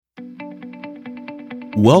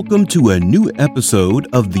Welcome to a new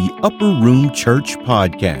episode of the Upper Room Church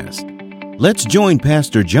Podcast. Let's join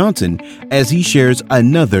Pastor Johnson as he shares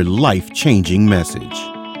another life-changing message.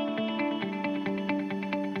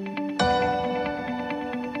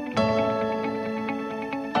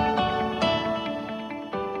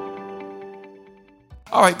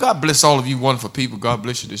 All right, God bless all of you wonderful people. God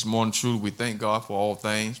bless you this morning. Truly, we thank God for all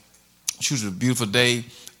things. Choose a beautiful day.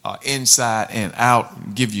 Inside and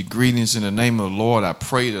out, give you greetings in the name of the Lord. I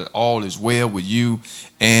pray that all is well with you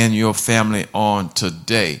and your family on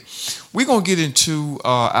today. We're going to get into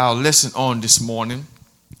our lesson on this morning.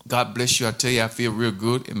 God bless you. I tell you, I feel real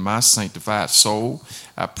good in my sanctified soul.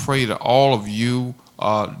 I pray that all of you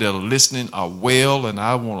that are listening are well, and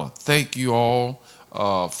I want to thank you all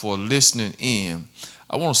for listening in.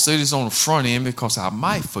 I want to say this on the front end because I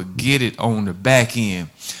might forget it on the back end.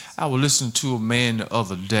 I was listening to a man the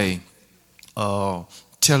other day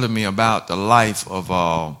telling me about the life of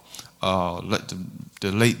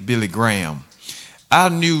the late Billy Graham. I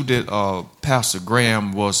knew that Pastor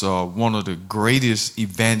Graham was one of the greatest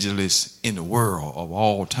evangelists in the world of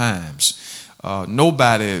all times.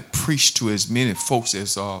 Nobody preached to as many folks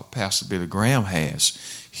as Pastor Billy Graham has.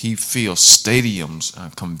 He filled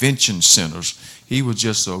stadiums, convention centers. He was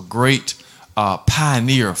just a great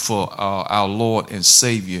pioneer for our Lord and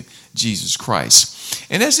Savior, Jesus Christ.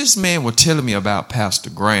 And as this man was telling me about Pastor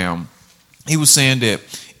Graham, he was saying that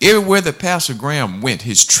everywhere that Pastor Graham went,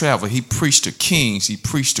 his travel, he preached to kings, he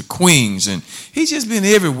preached to queens, and he's just been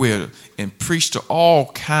everywhere and preached to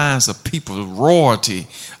all kinds of people, royalty,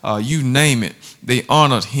 you name it. They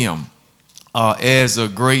honored him as a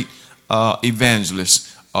great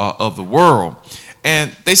evangelist of the world.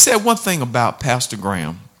 And they said one thing about Pastor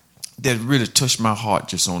Graham that really touched my heart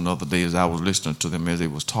just on the other day as I was listening to them as they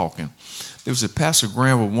was talking. They said Pastor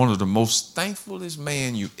Graham was one of the most thankfulest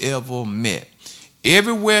men you ever met.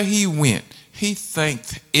 Everywhere he went, he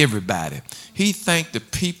thanked everybody. He thanked the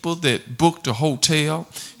people that booked the hotel.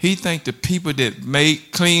 He thanked the people that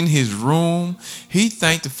clean his room. He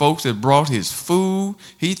thanked the folks that brought his food.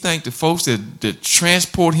 He thanked the folks that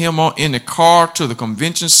transport him in the car to the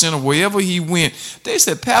convention center, wherever he went. They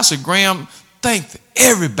said Pastor Graham thanked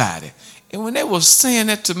everybody. And when they were saying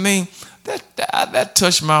that to me, that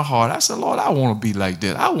touched my heart. I said, Lord, I want to be like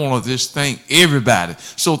that. I want to just thank everybody.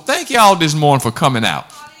 So thank y'all this morning for coming out.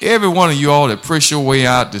 Every one of you all that pressed your way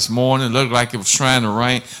out this morning, looked like it was trying to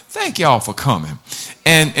rain. Thank y'all for coming.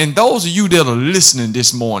 And those of you that are listening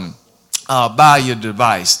this morning by your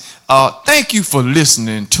device, thank you for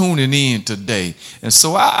listening, tuning in today. And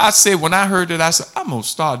so I said, when I heard that, I said, I'm going to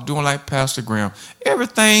start doing like Pastor Graham.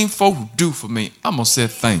 Everything folks do for me, I'm going to say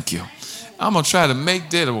thank you. I'm going to try to make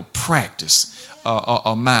that a practice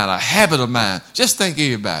of mine, a habit of mine. Just thank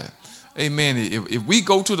everybody. Amen. If we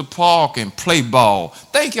go to the park and play ball,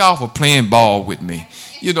 thank y'all for playing ball with me.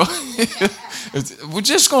 You know, we're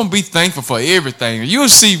just going to be thankful for everything. You'll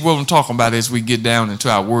see what I'm talking about as we get down into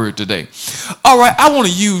our word today. All right, I want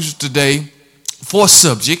to use today for a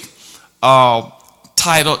subject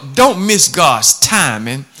titled, Don't Miss God's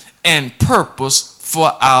Timing and Purpose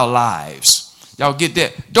for Our Lives. Y'all get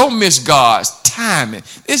that? Don't miss God's timing.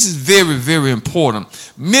 This is very, very important.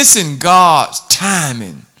 Missing God's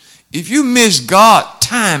timing. If you miss God's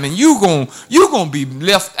timing, you're gonna be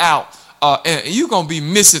left out, and you're gonna be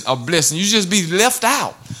missing a blessing. You just be left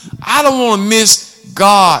out. I don't want to miss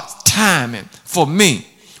God's timing for me.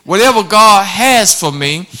 Whatever God has for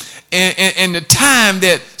me, and the time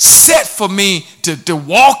that set for me to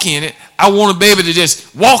walk in it, I want to be able to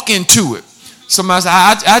just walk into it. Somebody said,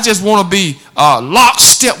 I just want to be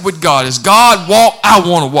lockstep with God. As God walk, I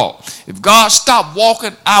want to walk. If God stop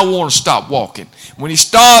walking, I want to stop walking. When he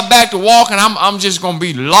start back to walking, I'm just going to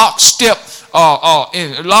be lockstep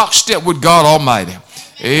with God Almighty.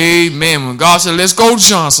 Amen. When God said, let's go,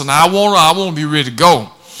 Johnson, I want to be ready to go.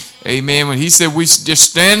 Amen. When he said, we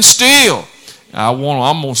just stand still, I'm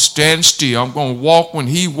going to stand still. I'm going to walk when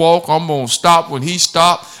he walk. I'm going to stop when he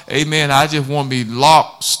stop. Amen. I just want to be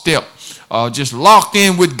lockstep. Just locked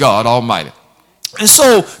in with God Almighty. And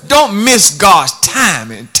so don't miss God's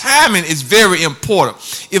timing. Timing is very important.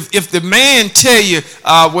 If the man tell you,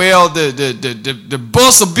 well, the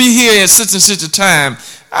bus will be here at such and such a time,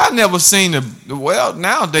 I've never seen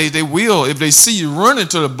nowadays they will. If they see you running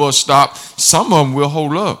to the bus stop, some of them will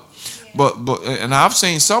hold up. But and I've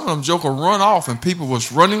seen some of them joker run off, and people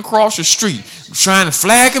was running across the street trying to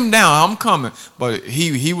flag him down. I'm coming, but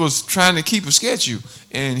he was trying to keep a sketch you,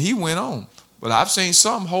 and he went on. But I've seen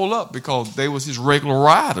some hold up because they was his regular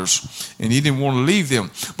riders, and he didn't want to leave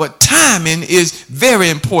them. But timing is very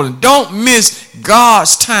important. Don't miss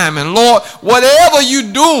God's timing, Lord. Whatever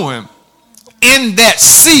you're doing, in that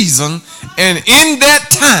season and in that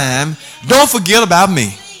time, don't forget about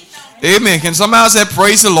me. Amen. Can somebody say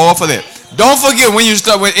praise the Lord for that? Don't forget when you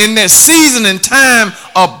start in that season and time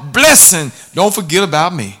of blessing, don't forget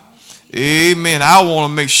about me. Amen. I want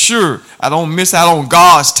to make sure I don't miss out on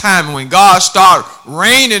God's time. When God starts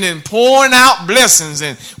raining and pouring out blessings,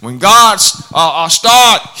 and when God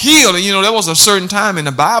start healing, there was a certain time in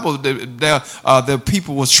the Bible that the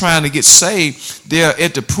people was trying to get saved there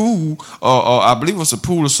at the pool, I believe it was the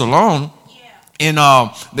pool of Siloam. And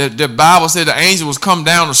the Bible said the angel was come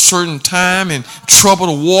down a certain time and trouble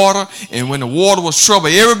the water. And when the water was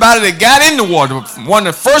troubled, everybody that got in the water, when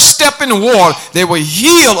the first step in the water, they were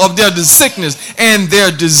healed of their sickness and their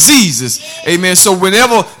diseases. Amen. So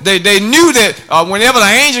whenever they knew that whenever the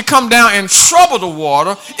angel come down and trouble the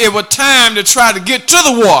water, it was time to try to get to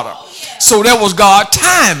the water. So that was God's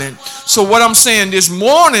timing. So what I'm saying this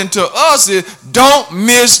morning to us is don't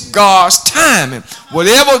miss God's timing.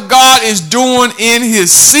 Whatever God is doing in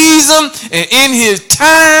his season and in his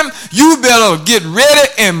time, you better get ready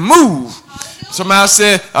and move. Somebody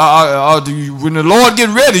said, when the Lord get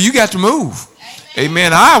ready, you got to move.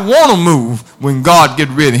 Amen. I want to move when God get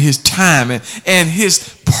ready, his timing and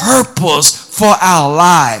his purpose for our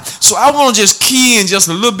life. So I want to just key in just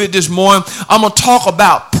a little bit this morning. I'm going to talk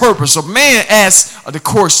about purpose. A man asked the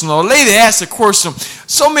question, or a lady asked the question.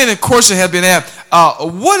 So many questions have been asked.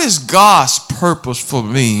 What is God's purpose for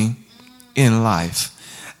me in life?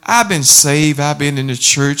 I've been saved. I've been in the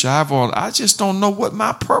church. I just don't know what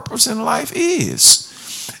my purpose in life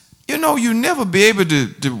is. You never be able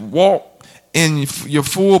to walk in your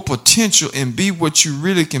full potential and be what you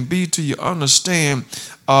really can be till you understand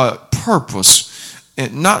purpose,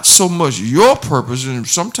 and not so much your purpose. And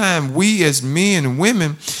sometimes we as men and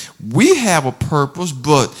women, we have a purpose,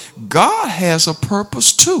 but God has a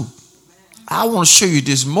purpose too. I want to show you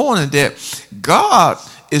this morning that God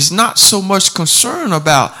is not so much concerned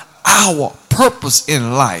about our purpose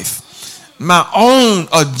in life, my own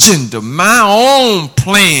agenda, my own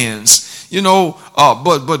plans.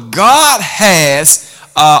 But God has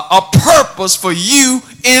a purpose for you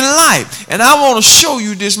in life. And I want to show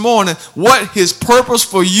you this morning what his purpose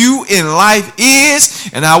for you in life is.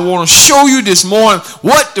 And I want to show you this morning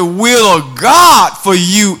what the will of God for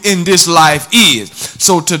you in this life is.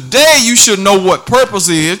 So today you should know what purpose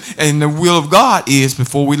is and the will of God is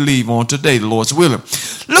before we leave on today, the Lord's willing.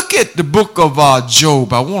 Look at the book of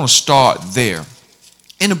Job. I want to start there.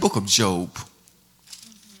 In the book of Job.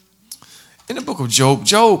 In the book of Job,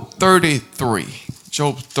 Job 33.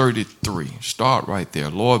 Job 33. Start right there.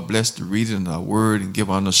 Lord, bless the reading of the word and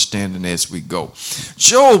give understanding as we go.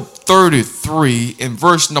 Job 33 in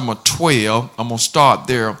verse number 12. I'm going to start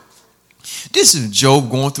there. This is Job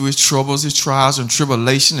going through his troubles, his trials and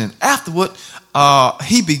tribulation. And afterward,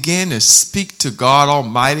 he began to speak to God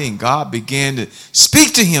Almighty, and God began to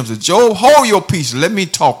speak to him. So Job, hold your peace. Let me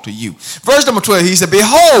talk to you. Verse number 12, he said,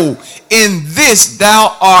 behold, in this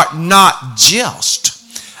thou art not just.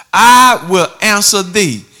 I will answer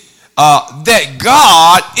thee that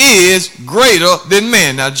God is greater than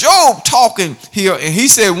man. Now, Job talking here, and he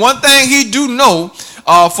said one thing he do know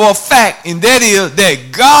for a fact, and that is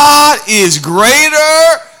that God is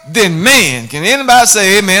greater than man. Can anybody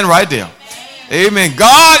say amen right there? Amen.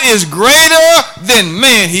 God is greater than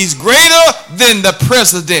man. He's greater than the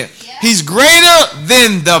president. He's greater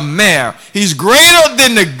than the mayor. He's greater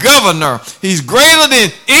than the governor. He's greater than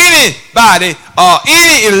anybody,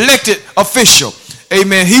 any elected official.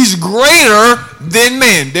 Amen. He's greater than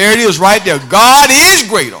man. There it is right there. God is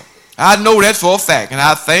greater. I know that for a fact, and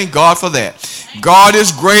I thank God for that. God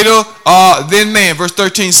is greater than man. Verse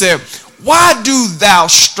 13 said, why do thou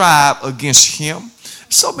strive against him?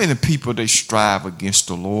 So many people, they strive against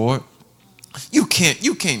the Lord. You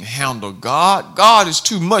can't handle God. God is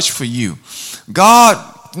too much for you.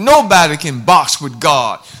 Nobody can box with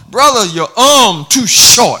God. Brother, your arm too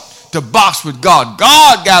short to box with God.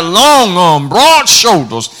 God got long arm, broad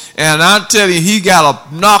shoulders, and I tell you, he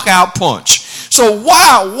got a knockout punch. So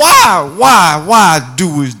why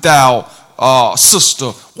doest thou,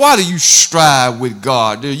 sister? Why do you strive with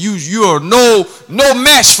God? You are no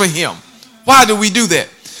match for him. Why do we do that?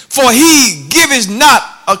 For he giveth not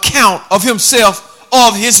account of himself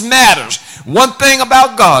of his matters. One thing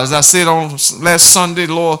about God, as I said on last Sunday,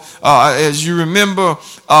 Lord, as you remember,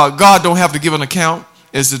 God don't have to give an account.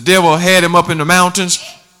 As the devil had him up in the mountains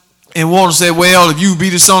and wanted to say, well, if you be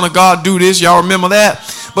the son of God, do this. Y'all remember that?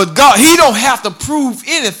 But God, he don't have to prove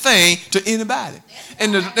anything to anybody.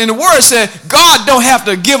 And the word said, God don't have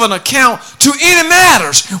to give an account to any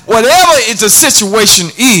matters. Whatever the situation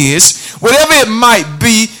is, whatever it might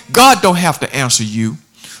be, God don't have to answer you.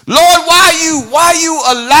 Lord, why you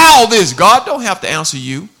allow this? God don't have to answer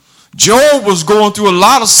you. Job was going through a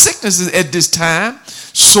lot of sicknesses at this time.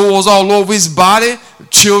 Sores all over his body,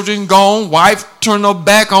 children gone, wife turned her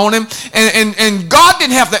back on him. And God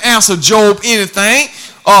didn't have to answer Job anything.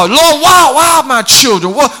 Lord, why my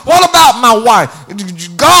children? What about my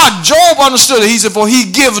wife? God, Job understood it. He said, for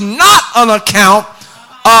he give not an account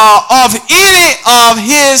of any of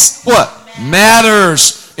his what?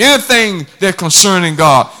 Matters. Anything that concerning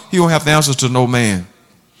God, he don't have to answer to no man.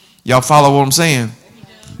 Y'all follow what I'm saying?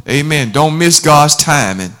 Amen. Don't miss God's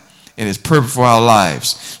timing and his purpose for our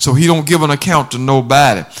lives. So he don't give an account to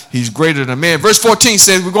nobody. He's greater than man. Verse 14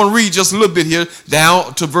 says, we're going to read just a little bit here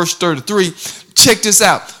down to verse 33. Check this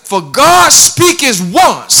out. For God speaketh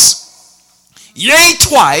once, yea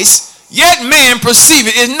twice, yet man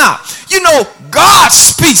perceiveth it not. You know, God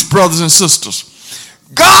speaks, brothers and sisters.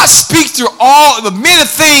 God speaks through all the many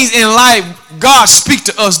things in life. God speaks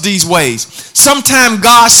to us these ways. Sometimes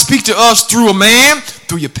God speaks to us through a man,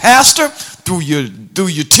 through your pastor, through your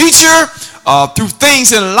teacher, through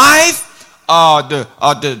things in life, the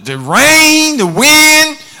rain, the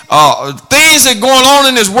wind, things that are going on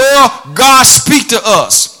in this world. God speaks to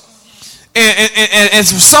us. And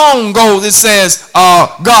as the song goes, it says,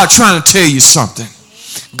 God trying to tell you something.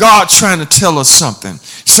 God trying to tell us something.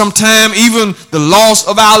 Sometimes even the loss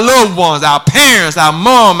of our loved ones, our parents, our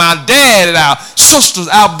mom, our dad, our sisters,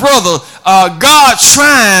 our brother, God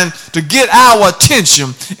trying to get our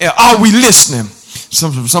attention. Are we listening?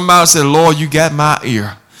 Somebody said, Lord, you got my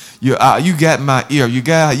ear. You got my ear.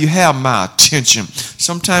 You have my attention.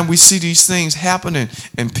 Sometimes we see these things happening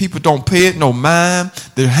and people don't pay it no mind.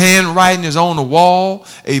 Their handwriting is on the wall.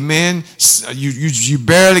 Amen. You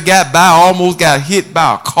barely got by, almost got hit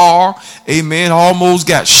by a car. Amen. Almost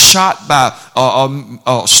got shot by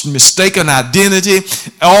mistaken identity.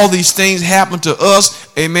 All these things happen to us.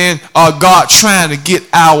 Amen. God trying to get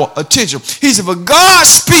our attention. He said, for God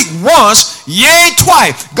speak once, yea,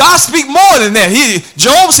 twice. God speak more than that.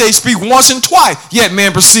 Job said, speak once and twice, yet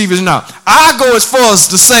man perceives it not. I go as far as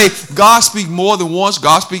to say, God speak more than once,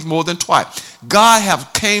 God speaks more than twice. God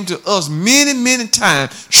have came to us many, many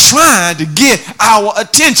times trying to get our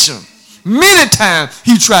attention. Many times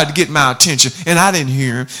he tried to get my attention and I didn't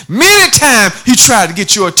hear him. Many times he tried to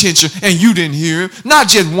get your attention and you didn't hear him. Not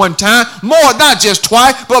just one time, not just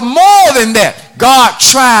twice, but more than that. God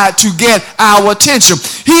tried to get our attention.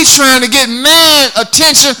 He's trying to get man's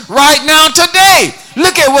attention right now today.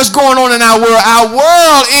 Look at what's going on in our world. Our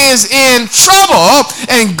world is in trouble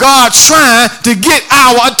and God trying to get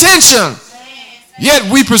our attention.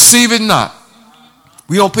 Yet we perceive it not.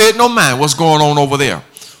 We don't pay it no mind what's going on over there.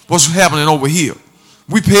 What's happening over here?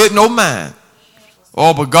 We pay it no mind.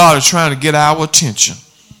 Oh, but God is trying to get our attention.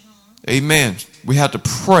 Amen. We have to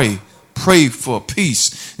pray for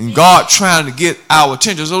peace. And God trying to get our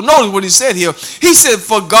attention. So notice what he said here. He said,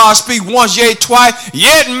 for God speak once, yea, twice,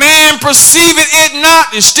 yet man perceiveth it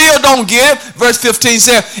not, and still don't get it. Verse 15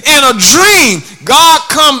 says, in a dream, God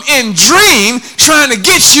come in dream trying to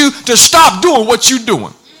get you to stop doing what you're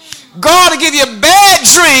doing. God will give you a bad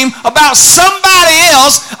dream about somebody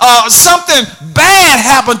else, something bad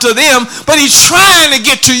happened to them, but he's trying to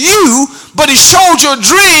get to you, but he showed you a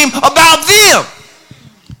dream about them.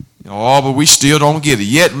 Oh, but we still don't get it.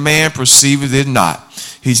 Yet man perceiveth it not.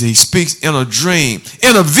 He said he speaks in a dream,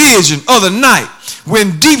 in a vision of the night,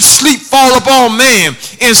 when deep sleep fall upon man,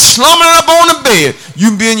 and slumbering up on the bed. You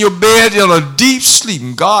can be in your bed in a deep sleep,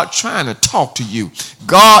 and God trying to talk to you.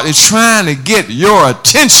 God is trying to get your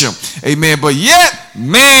attention. Amen. But yet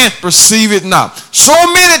man perceive it not. So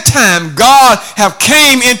many times God have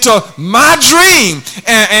came into my dream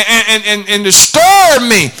and disturbed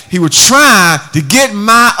me. He was trying to get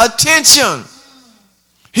my attention.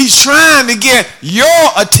 He's trying to get your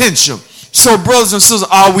attention. So brothers and sisters,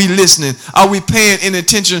 are we listening? Are we paying any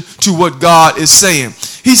attention to what God is saying?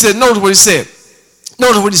 He said, notice what he said.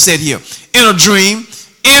 Notice what he said here. In a dream,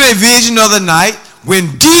 in a vision of the night,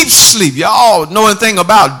 when deep sleep. Y'all know anything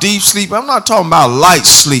about deep sleep? I'm not talking about light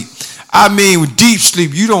sleep. I mean, with deep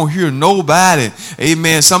sleep, you don't hear nobody.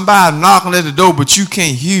 Amen. Somebody knocking at the door, but you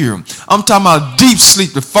can't hear them. I'm talking about deep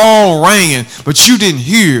sleep, the phone ringing, but you didn't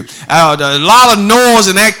hear. A lot of noise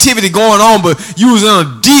and activity going on, but you was in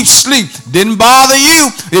a deep sleep. Didn't bother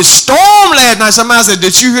you. It stormed last night. Somebody said,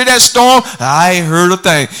 did you hear that storm? I ain't heard a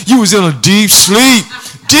thing. You was in a deep sleep.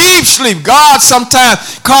 Deep sleep. God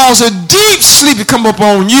sometimes causes a deep sleep to come up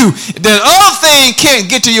on you. That other thing can't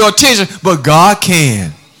get to your attention, but God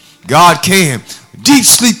can. God can. Deep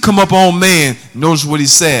sleep come up on man. Notice what he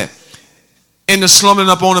said. In the slumbering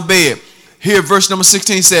up on the bed. Here verse number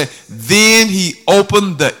 16 said, then he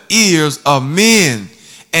opened the ears of men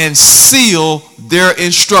and seal their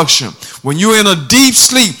instruction. When you're in a deep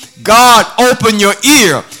sleep, God open your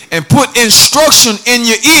ear and put instruction in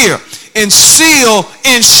your ear and seal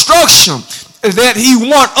instruction that he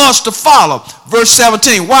want us to follow. Verse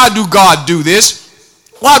 17, why do God do this?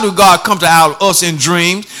 Why do God come to us in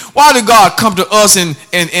dreams? Why do God come to us in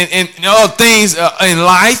other things in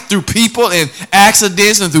life through people and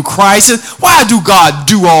accidents and through crisis? Why do God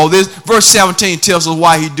do all this? Verse 17 tells us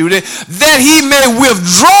why he do that. That he may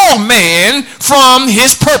withdraw man from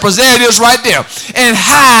his purpose. There it is right there. And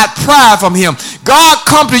hide pride from him. God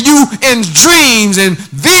come to you in dreams and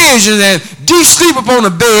visions and deep sleep upon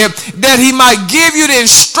the bed, that he might give you the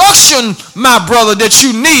instruction, my brother, that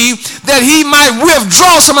you need, that he might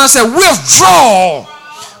withdraw. Somebody said, withdraw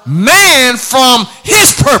man from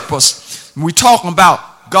his purpose. We're talking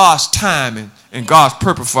about God's timing and God's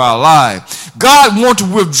purpose for our life. God wants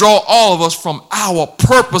to withdraw all of us from our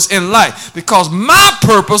purpose in life, because my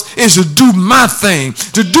purpose is to do my thing,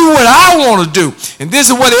 to do what I want to do. And this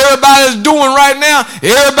is what everybody is doing right now.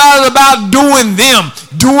 Everybody's about doing them,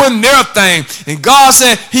 doing their thing. And God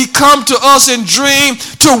said he come to us in dream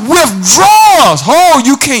to withdraw us. Oh,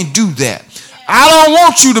 you can't do that. I don't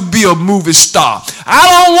want you to be a movie star. I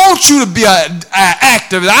don't want you to be an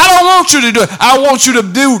activist. I don't want you to do it. I want you to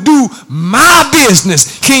do my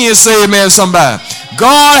business. Can you say amen, somebody?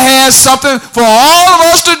 God has something for all of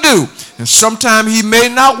us to do. And sometimes he may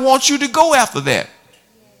not want you to go after that.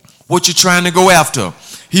 What you're trying to go after.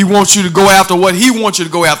 He wants you to go after what he wants you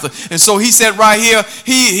to go after. And so he said right here,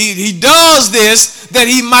 he does this that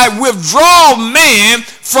he might withdraw man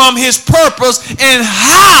from his purpose and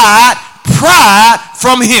hide pride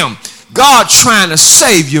from him. God trying to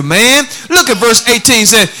save you, man. Look at verse 18.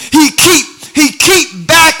 Said he keep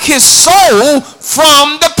back his soul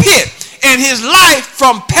from the pit and his life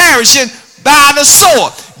from perishing by the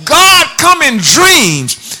sword. God come in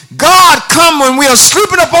dreams. God come when we are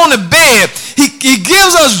sleeping up on the bed. He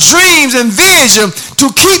gives us dreams and vision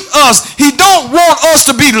to keep us. He don't want us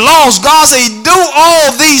to be lost. God said he do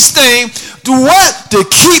all these things to what? To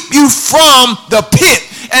keep you from the pit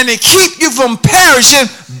and to keep you from perishing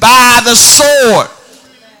by the sword.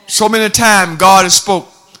 So many times God has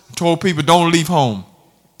told people don't leave home.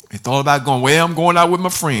 They thought about going, well, I'm going out with my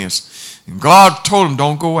friends. And God told them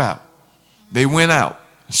don't go out. They went out.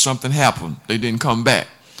 Something happened. They didn't come back.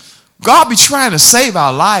 God be trying to save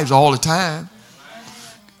our lives all the time.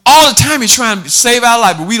 All the time he's trying to save our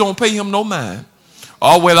life, but we don't pay him no mind.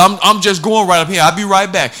 Oh, well, I'm just going right up here. I'll be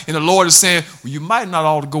right back. And the Lord is saying, well, you might not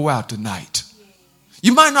ought to go out tonight.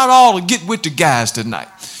 You might not ought to get with the guys tonight.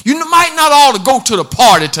 You might not ought to go to the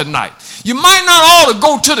party tonight. You might not ought to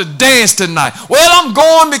go to the dance tonight. Well, I'm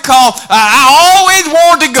going because I always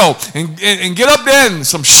wanted to go. And get up there and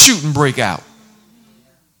some shooting break out.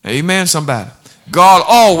 Amen, somebody. God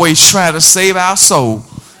always try to save our soul.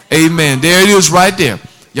 Amen. There it is right there.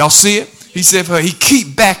 Y'all see it? He said he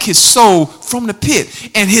keep back his soul from the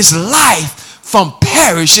pit and his life from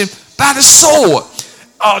perishing by the sword.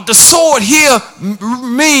 The sword here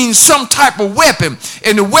means some type of weapon.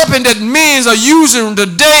 And the weapon that men are using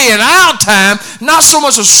today in our time, not so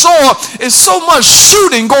much a sword, it's so much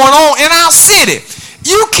shooting going on in our city.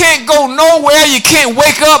 You can't go nowhere. You can't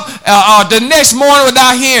wake up the next morning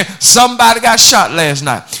without hearing somebody got shot last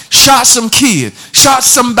night. Shot some kid. Shot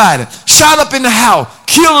somebody. Shot up in the house.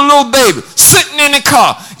 Killed a little baby. Sitting in the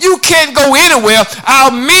car. You can't go anywhere. Our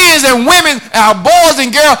men and women, our boys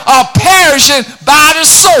and girls are perishing by the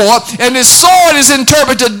sword. And the sword is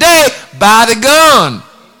interpreted today by the gun.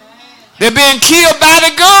 They're being killed by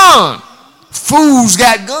the gun. Fools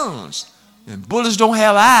got guns. And bullets don't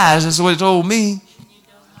have eyes. That's what it told me.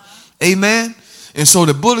 Amen. And so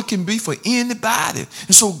the bullet can be for anybody.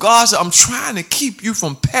 And so God said, I'm trying to keep you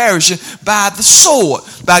from perishing by the sword.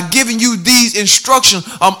 By giving you these instructions,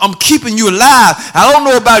 I'm keeping you alive. I don't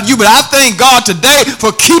know about you, but I thank God today for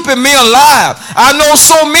keeping me alive. I know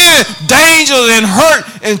so many dangers and hurt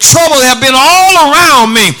and trouble have been all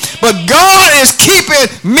around me. But God is keeping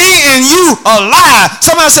me and you alive.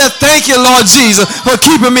 Somebody said, thank you, Lord Jesus, for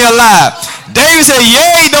keeping me alive. David said,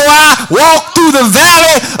 yea, though I walk through the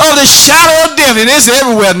valley of the shadow of death. And it's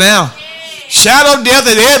everywhere now. Shadow of death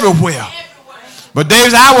is everywhere. But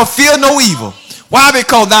David said, I will fear no evil. Why?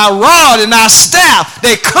 Because thy rod and thy staff,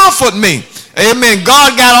 they comfort me. Amen.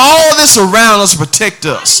 God got all this around us to protect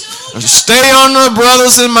us. Stay under,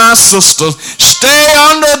 brothers and my sisters. Stay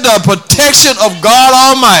under the protection of God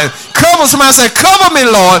Almighty. Cover, somebody say, cover me,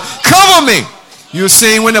 Lord. Cover me. You're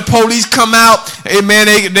seeing when the police come out,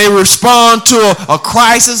 amen, they respond to a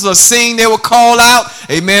crisis, a scene they will call out.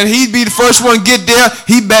 Amen. He'd be the first one to get there.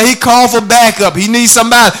 He called for backup. He needs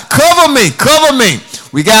somebody. Cover me. Cover me.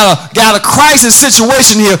 We got a crisis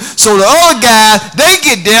situation here. So the other guys, they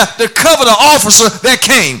get there to cover the officer that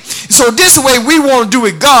came. So this way we want to do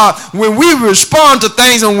with God. When we respond to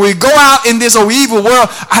things and we go out in this old evil world,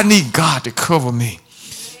 I need God to cover me.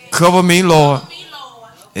 Cover me, Lord.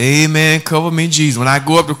 Amen. Cover me, Jesus. When I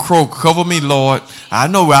go up to crow, cover me, Lord. I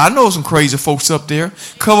know some crazy folks up there.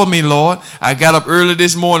 Cover me, Lord. I got up early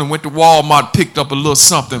this morning, went to Walmart, picked up a little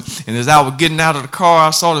something. And as I was getting out of the car,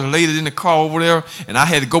 I saw this lady in the car over there. And I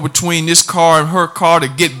had to go between this car and her car to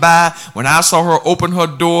get by. When I saw her open her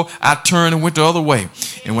door, I turned and went the other way.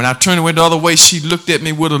 And when I turned and went the other way, she looked at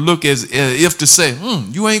me with a look as if to say,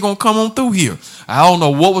 you ain't going to come on through here. I don't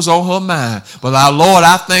know what was on her mind. But our Lord,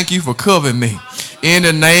 I thank you for covering me. In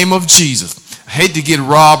the name of Jesus. I hate to get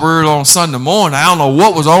robbed early on Sunday morning. I don't know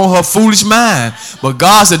what was on her foolish mind. But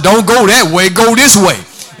God said, don't go that way, go this way.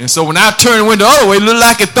 And so when I turned and went the other way, it looked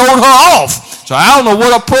like it throwed her off. So I don't know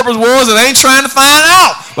what her purpose was, and I ain't trying to find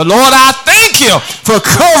out. But Lord, I thank you for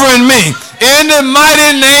covering me in the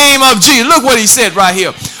mighty name of Jesus. Look what he said right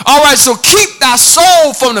here. All right, so keep thy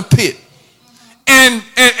soul from the pit. And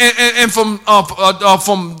from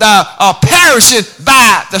thy perishing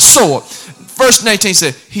by the sword. Verse 19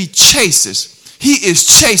 said, he is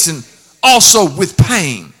chasing also with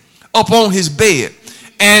pain upon his bed,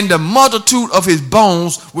 and the multitude of his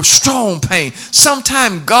bones with strong pain.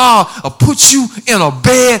 Sometimes God will put you in a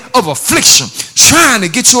bed of affliction, trying to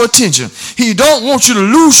get your attention. He don't want you to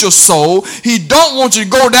lose your soul. He don't want you to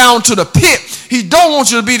go down to the pit. He don't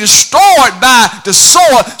want you to be destroyed by the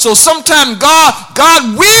sword. So sometimes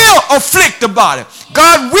God will afflict the body.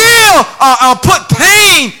 God will put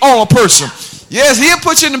pain on a person. Yes, he'll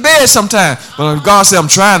put you in the bed sometime. But God said, I'm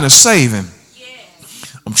trying to save him.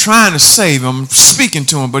 I'm trying to save him. I'm speaking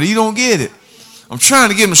to him, but he don't get it. I'm trying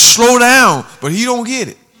to get him to slow down, but he don't get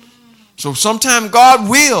it. So sometimes God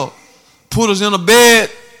will put us in a bed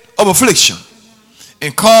of affliction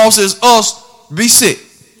and causes us to be sick.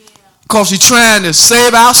 Because he's trying to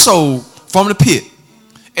save our soul from the pit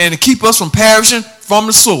and to keep us from perishing from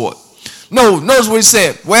the sword. No, notice what he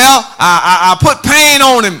said. Well, I put pain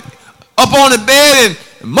on him up on the bed,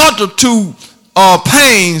 and multitude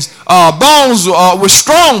pains, bones with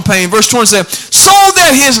strong pain. Verse 20 said, so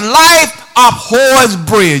that his life abhors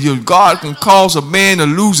bread. God can cause a man to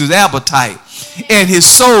lose his appetite and his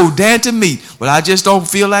soul dead to meat. But I just don't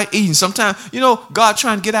feel like eating. Sometimes, God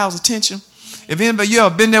trying to get our attention. If anybody you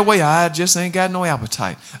ever been that way, I just ain't got no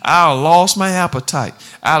appetite. I lost my appetite.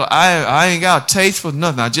 I ain't got a taste for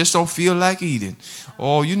nothing. I just don't feel like eating.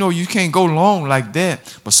 Oh, you can't go long like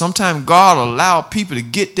that. But sometimes God allow people to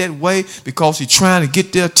get that way because he's trying to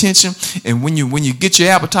get their attention. And when you get your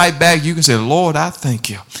appetite back, you can say, Lord, I thank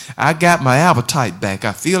you. I got my appetite back.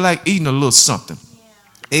 I feel like eating a little something.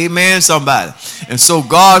 Amen, somebody. And so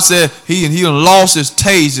God said he lost his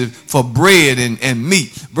taste for bread and meat.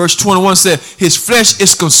 Verse 21 said, his flesh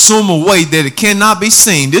is consumed away that it cannot be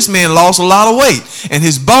seen. This man lost a lot of weight. And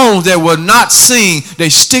his bones that were not seen, they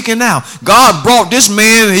sticking out. God brought this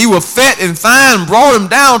man, he was fat and fine, brought him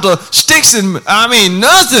down to sticks and,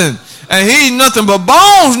 nothing. And he's nothing but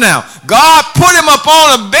bones now. God put him up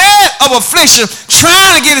on a bed of affliction,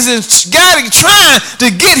 trying to get his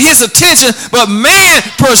attention, but man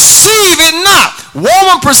perceive it not.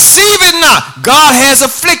 Woman perceive it not. God has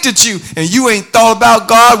afflicted you, and you ain't thought about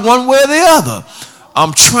God one way or the other.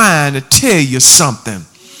 I'm trying to tell you something.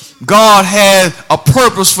 God has a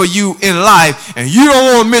purpose for you in life, and you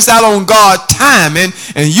don't want to miss out on God's timing,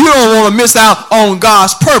 and you don't want to miss out on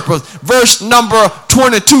God's purpose. Verse number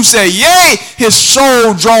 22 says, yea, his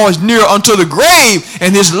soul draws near unto the grave,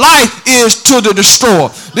 and his life is to the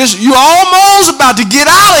destroyer. You're almost about to get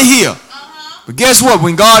out of here. But guess what?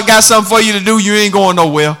 When God got something for you to do, you ain't going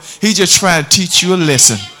nowhere. He's just trying to teach you a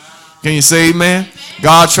lesson. Can you say amen?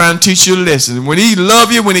 God trying to teach you a lesson. When he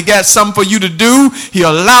love you, when he got something for you to do, he'll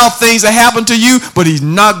allow things to happen to you, but he's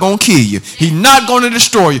not going to kill you. He's not going to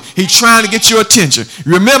destroy you. He's trying to get your attention.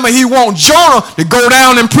 Remember, he want Jonah to go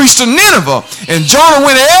down and preach to Nineveh. And Jonah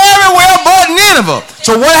went everywhere but Nineveh.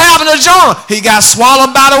 So what happened to Jonah? He got swallowed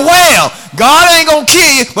by the whale. God ain't going to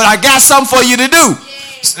kill you, but I got something for you to do.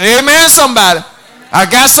 Amen, somebody. I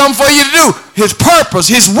got something for you to do. His purpose,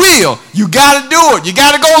 his will. You got to do it. You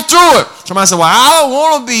got to go through it. Somebody said, well, I don't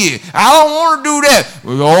want to be it. I don't want to do that.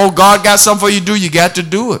 Well, God got something for you to do. You got to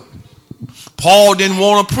do it. Paul didn't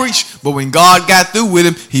want to preach, but when God got through with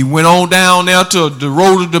him, he went on down there to the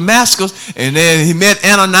road of Damascus, and then he met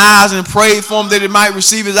Ananias and prayed for him that he might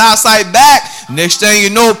receive his eyesight back. Next thing you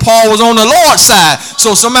know, Paul was on the Lord's side.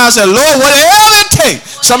 So somebody said, Lord, whatever it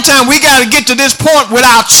takes. Sometimes we got to get to this point with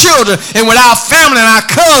our children and with our family and our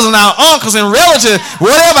cousins, our uncles and relatives,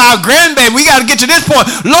 whatever, our grandbaby. We got to get to this point.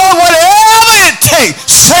 Lord, whatever it takes,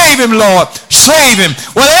 save him, Lord. Save him.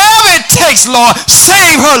 Whatever it takes, Lord,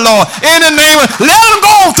 save her, Lord. In the name of, let them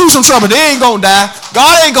go through some trouble. They ain't going to die.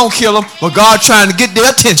 God ain't going to kill them, but God trying to get their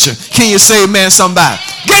attention. Can you say amen, somebody?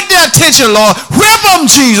 Get their attention, Lord. Whip them,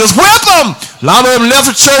 Jesus. Whip them. A lot of them left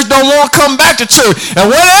the church, don't want to come back to church. And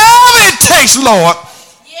whatever it takes, Lord,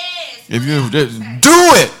 yes. If you do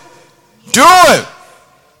it. Do it.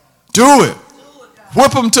 Do it.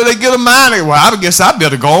 Whip them till they get a mind. Well, I guess I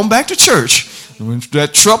better go on back to church. When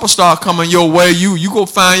that trouble start coming your way, you go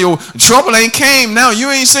find your trouble ain't came now. You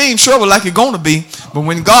ain't seen trouble like it's going to be. But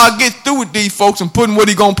when God gets through with these folks and putting what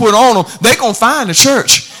he going to put on them, they going to find the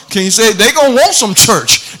church. Can you say they going to want some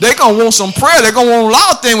church? They going to want some prayer. They going to want a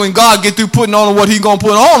lot of things when God get through putting on them what he going to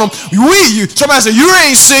put on them. Somebody say, you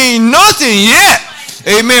ain't seen nothing yet.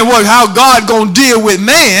 Amen. How God going to deal with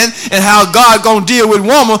man and how God going to deal with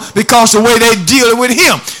woman because the way they deal with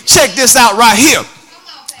him. Check this out right here.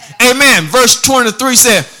 Amen. Verse 23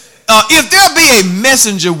 said, if there be a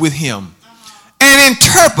messenger with him, an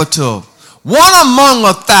interpreter, one among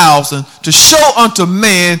 1,000, to show unto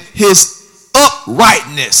man his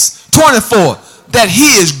uprightness. 24, that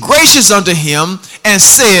he is gracious unto him and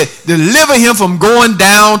said, deliver him from going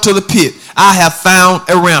down to the pit. I have found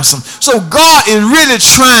a ransom. So God is really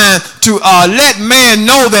trying to let man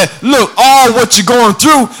know that, look, all what you're going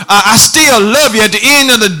through, I still love you. At the end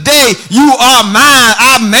of the day, you are mine.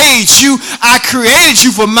 I made you. I created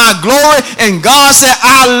you for my glory. And God said,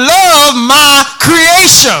 I love my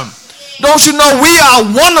creation. Don't you know we are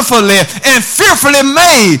wonderfully and fearfully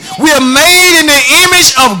made? We are made in the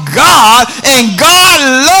image of God, and God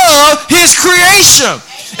loves his creation.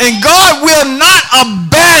 And God will not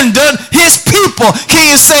abandon his people. Can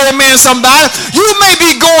you say amen, somebody? You may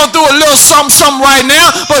be going through a little something right now,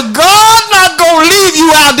 but God's not going to leave you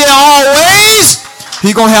out there always.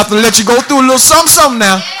 He's going to have to let you go through a little something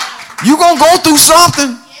now. You're going to go through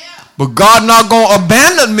something, but God not going to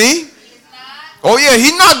abandon me. Oh yeah,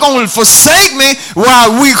 he's not going to forsake me.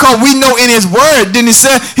 Because we know in his word, didn't he say?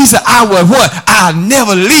 He said, I will what? I'll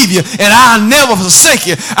never leave you and I'll never forsake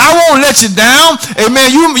you. I won't let you down. Amen.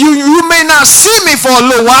 You may not see me for a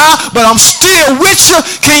little while, but I'm still with you.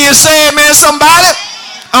 Can you say amen, somebody?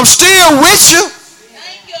 I'm still with you.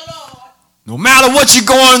 Thank you, Lord. No matter what you're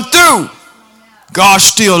going through, God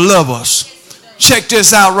still loves us. Check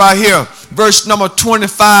this out right here. Verse number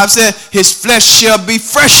 25 said, his flesh shall be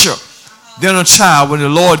fresher than a child when the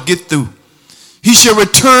Lord get through. He shall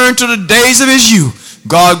return to the days of his youth.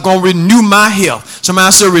 God gonna renew my health.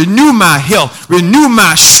 Somebody say, renew my health, renew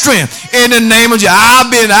my strength in the name of Jesus. I've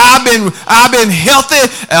been healthy,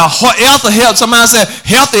 health. Somebody say,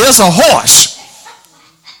 healthy as a horse.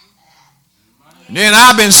 And then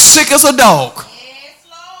I've been sick as a dog. Yes,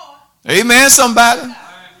 Lord. Amen, somebody.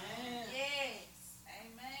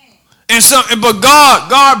 Yes. Amen. But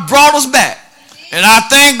God brought us back. And I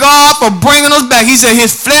thank God for bringing us back. He said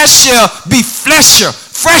his flesh shall be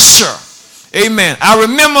fresher. Amen. I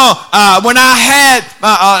remember when I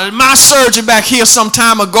had my surgery back here some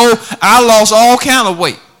time ago, I lost all kind of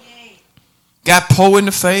weight. Got po in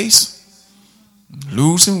the face,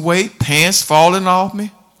 losing weight, pants falling off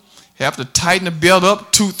me. Have to tighten the belt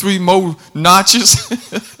up 2-3 more notches.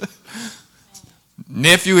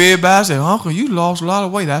 Nephew, everybody said, Uncle, you lost a lot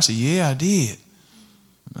of weight. I said, yeah, I did.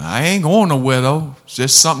 I ain't going nowhere, though. It's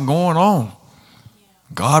just something going on.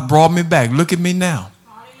 God brought me back. Look at me now.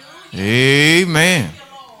 Hallelujah. Amen.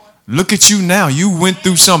 Look at you now. You went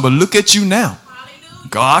through something, but look at you now. Hallelujah.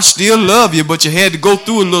 God still love you, but you had to go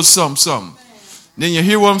through a little something. Then you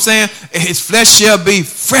hear what I'm saying? His flesh shall be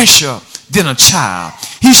fresher than a child.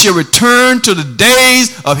 He shall return to the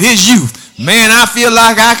days of his youth. Man, I feel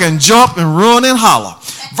like I can jump and run and holler.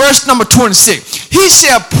 Verse number 26. He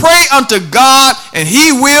shall pray unto God, and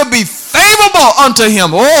he will be favorable unto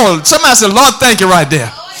him. Oh, somebody said, Lord, thank you right there.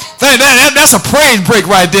 That's a praise break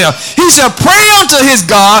right there. He shall pray unto his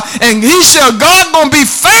God, and God gonna be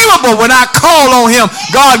favorable when I call on him.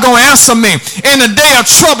 God gonna answer me. In the day of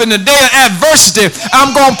trouble, in the day of adversity,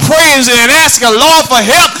 I'm gonna pray and ask the Lord for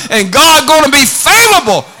help, and God gonna be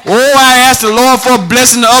favorable. Oh, I asked the Lord for a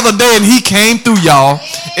blessing the other day, and he came through, y'all.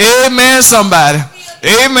 Amen, somebody.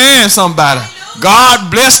 Amen, somebody. God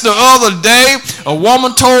blessed the other day. A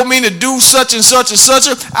woman told me to do such and such and such.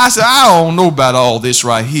 I said, I don't know about all this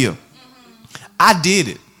right here. I did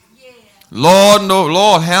it. Lord, no,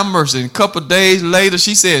 Lord, have mercy. And a couple of days later,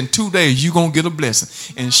 she said, in 2 days, you're going to get a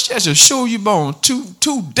blessing. And she said, show you bone,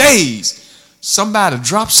 2 days. somebody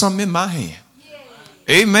dropped something in my hand.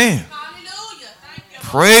 Amen.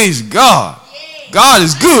 Praise God. God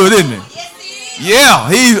is good, isn't he? Yeah,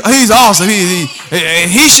 he's awesome. He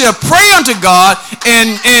shall pray unto God,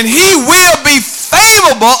 and he will be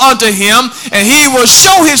favorable unto him, and he will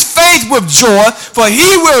show his faith with joy, for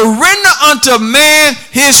he will render unto man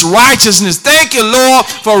his righteousness. Thank you, Lord,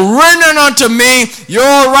 for rendering unto me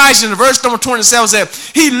your righteousness. Verse number 27 says,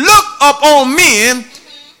 he looked up on men,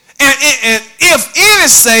 and if any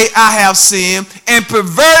say, I have sinned, and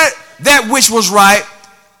perverted that which was right,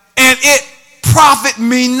 and it profit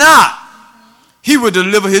me not, he will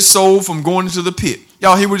deliver his soul from going into the pit.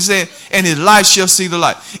 Y'all hear what he said? And his life shall see the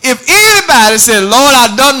light. If anybody said, Lord,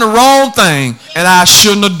 I've done the wrong thing and I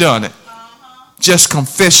shouldn't have done it, just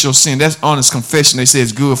confess your sin. That's honest confession. They say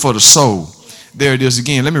it's good for the soul. There it is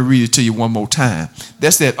again. Let me read it to you one more time.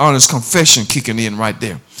 That's that honest confession kicking in right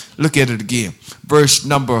there. Look at it again. Verse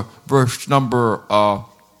number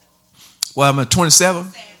 27.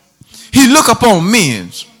 He look upon men,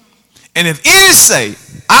 and if any say,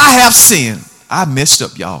 I have sinned, I messed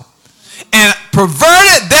up, y'all, and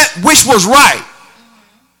perverted that which was right,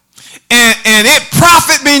 and it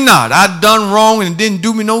profit me not. I done wrong and it didn't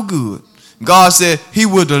do me no good. God said he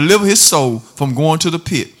will deliver his soul from going to the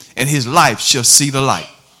pit, and his life shall see the light.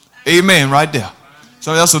 Amen, right there.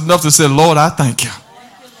 So that's enough to say, Lord, I thank you.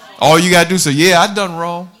 All you got to do is say, yeah, I done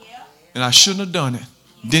wrong, and I shouldn't have done it.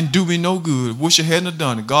 Didn't do me no good. Wish I hadn't have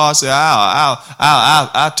done it. God said,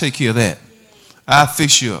 I'll take care of that. I'll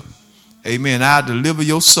fix you up. Amen. I'll deliver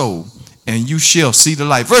your soul, and you shall see the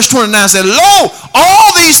light. Verse 29 said, lo,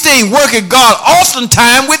 all these things worketh God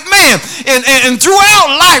oftentimes with man. And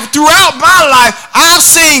throughout my life, I've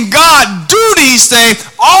seen God do these things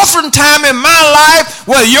oftentimes in my life.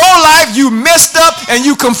 Well, your life, you messed up and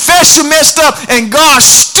you confess you messed up, and God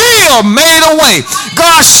still made a way.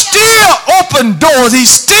 God still opened doors. He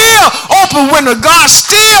still opened windows. God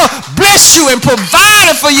still blessed you and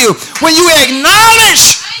provided for you. When you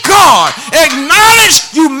acknowledge God, acknowledge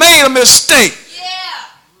you made a mistake.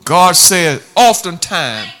 God said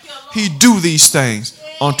oftentimes he do these things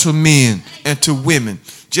unto men and to women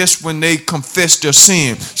just when they confess their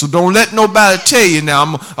sin. So don't let nobody tell you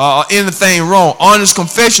now anything wrong. Honest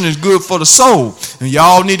confession is good for the soul. And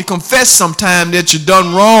y'all need to confess sometime that you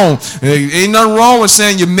done wrong. Ain't nothing wrong with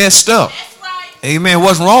saying you messed up. Amen.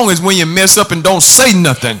 What's wrong is when you mess up and don't say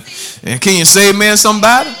nothing. And can you say amen,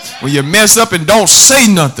 somebody? When you mess up and don't say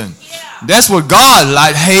nothing. That's what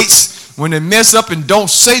God hates, when they mess up and don't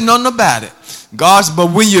say nothing about it. But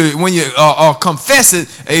when you confess it,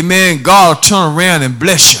 amen, God will turn around and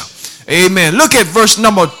bless you. Amen. Look at verse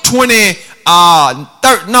number 30.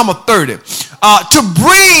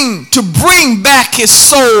 To bring back his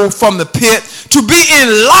soul from the pit, to be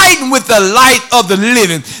enlightened with the light of the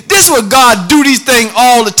living. This is what God do these things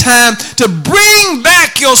all the time, to bring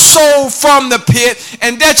back your soul from the pit,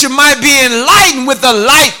 and that you might be enlightened with the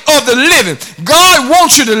light of the living. God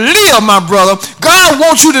wants you to live, my brother. God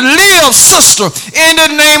wants you to live, sister, in the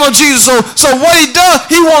name of Jesus. So what he does,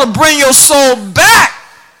 he want to bring your soul back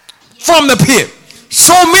from the pit.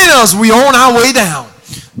 So many of us, we on our way down.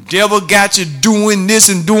 Devil got you doing this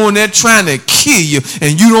and doing that, trying to kill you,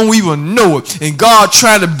 and you don't even know it. And God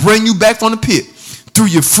trying to bring you back from the pit through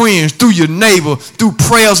your friends, through your neighbor, through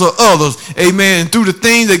prayers of others. Amen. Through the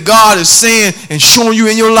things that God is saying and showing you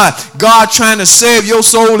in your life. God trying to save your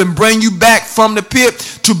soul and bring you back from the pit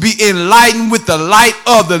to be enlightened with the light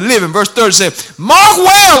of the living. Verse 30 says, mark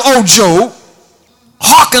well, O Job,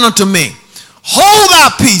 hearken unto me. Hold thy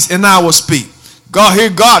peace, and I will speak. God, hear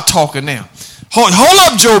God talking now.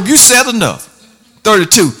 Hold up, Job, you said enough.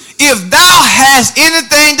 32. If thou hast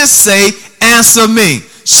anything to say, answer me.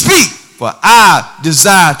 Speak, for I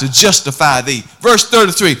desire to justify thee. Verse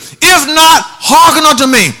 33. If not, hearken unto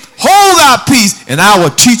me. Hold thy peace, and I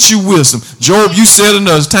will teach you wisdom. Job, you said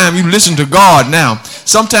enough. It's time you listen to God now.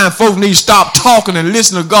 Sometimes folks need to stop talking and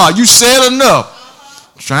listen to God. You said enough.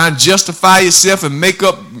 Trying to justify yourself and make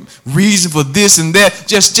up reason for this and that.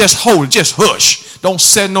 Just hold it. Just hush. Don't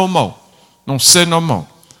say no more. Don't say no more.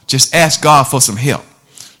 Just ask God for some help.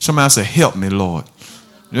 Somebody say, help me, Lord.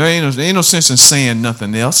 There ain't no sense in saying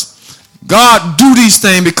nothing else. God do these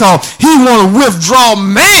things because he want to withdraw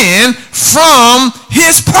man from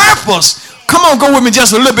his purpose. Come on, go with me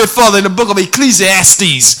just a little bit further in the book of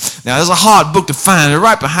Ecclesiastes. Now, there's a hard book to find.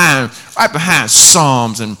 Right behind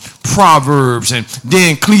Psalms and Proverbs and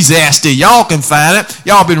then Ecclesiastes. Y'all can find it.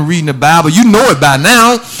 Y'all been reading the Bible. You know it by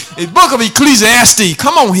now. The book of Ecclesiastes.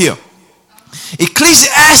 Come on here.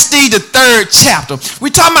 Ecclesiastes, the 3rd chapter. We're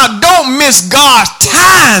talking about don't miss God's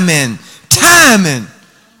timing.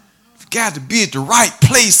 got to be at the right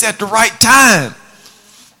place at the right time.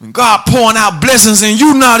 When God pouring out blessings and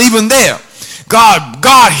you not even there.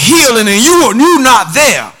 God healing and you not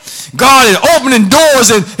there. God is opening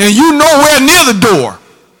doors and you nowhere near the door.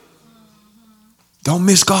 Don't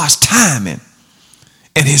miss God's timing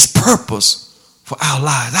and his purpose for our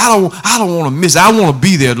lives. I don't want to miss it. I want to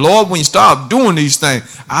be there. Lord, when you start doing these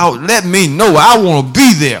things, let me know. I want to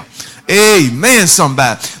be there. Amen,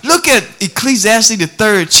 somebody. Look at Ecclesiastes, the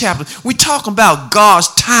 3rd chapter. We're talking about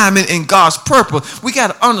God's timing and God's purpose. We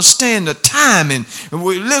got to understand the timing.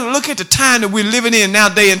 Look at the time that we're living in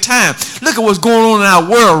nowadays in time. Look at what's going on in our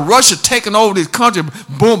world. Russia taking over this country,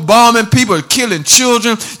 bombing people, killing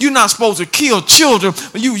children. You're not supposed to kill children.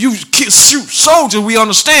 You shoot soldiers, we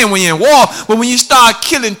understand when you're in war. But when you start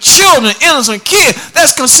killing children, innocent kids,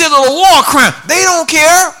 that's considered a war crime. They don't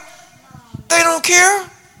care. They don't care.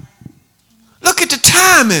 Look at the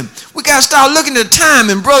timing. We got to start looking at the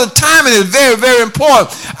timing. Brother, timing is very, very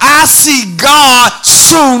important. I see God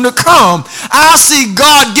soon to come. I see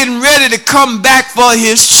God getting ready to come back for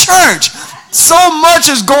his church. So much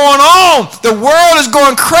is going on. The world is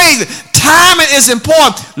going crazy. Timing is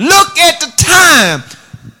important. Look at the time.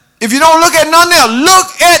 If you don't look at nothing else,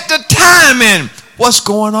 look at the timing. What's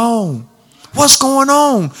going on? What's going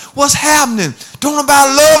on? What's happening? Don't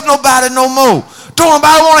nobody love nobody no more. Don't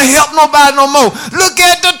nobody want to help nobody no more. Look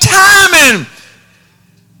at the timing.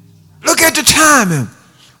 Look at the timing.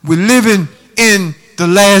 We're living in the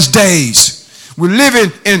last days. We're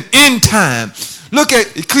living in end time. Look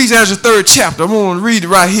at Ecclesiastes 3rd chapter. I'm going to read it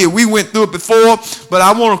right here. We went through it before, but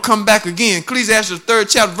I want to come back again. Ecclesiastes 3rd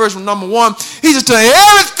chapter, verse number 1. He says, to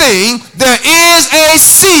everything there is a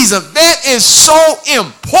season. That is so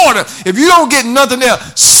important. If you don't get nothing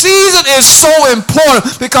else, season is so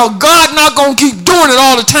important because God's not going to keep doing it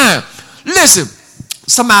all the time. Listen,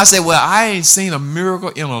 somebody said, well, I ain't seen a miracle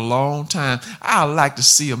in a long time. I would like to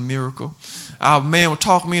see a miracle. Our man was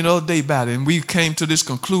talking to me the other day about it, and we came to this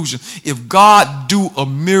conclusion. If God do a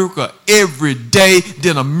miracle every day,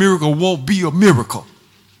 then a miracle won't be a miracle.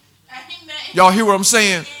 Y'all hear what I'm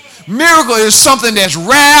saying? Miracle is something that's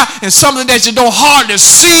rare and something that you don't hardly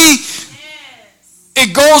see.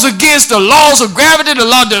 It goes against the laws of gravity, the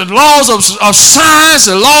laws of science,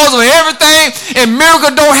 the laws of everything, and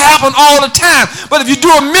miracles don't happen all the time. But if you do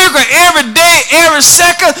a miracle every day, every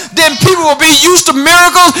second, then people will be used to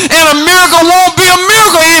miracles, and a miracle won't be a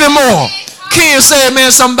miracle anymore. Can you say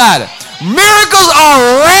amen, somebody? Miracles are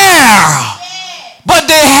rare, but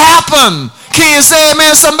they happen. Can you say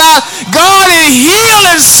amen, somebody? God is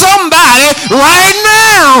healing somebody right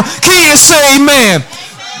now. Can you say amen?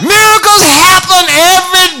 Miracles happen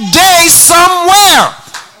every day somewhere.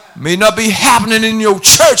 May not be happening in your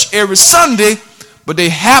church every Sunday, but they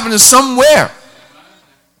happening somewhere.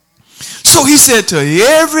 So he said, to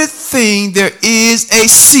everything there is a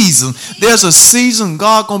season. There's a season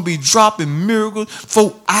God going to be dropping miracles.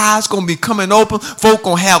 Folk eyes going to be coming open. Folk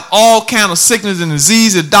going to have all kind of sickness and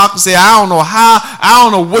disease. The doctor say, I don't know how, I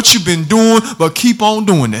don't know what you've been doing, but keep on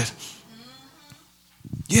doing it.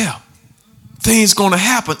 Yeah. Things going to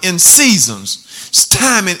happen in seasons.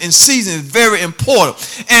 Timing and season is very important.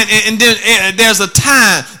 And then there's a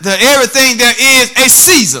time that everything there is a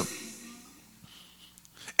season.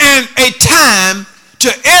 And a time to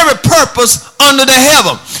every purpose under the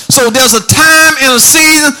heaven. So there's a time and a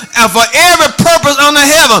season and for every purpose under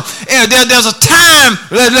heaven. And there's a time,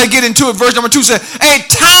 let's get into it. Verse number 2 says, a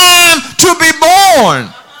time to be born.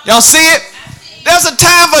 Y'all see it? There's a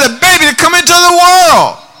time for the baby to come into the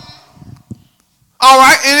world. All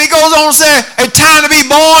right, and he goes on to say, a time to be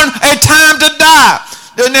born, a time to die.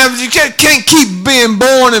 You can't keep being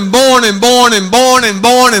born and born and born and born and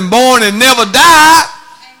born and born and never die.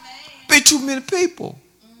 Be too many people.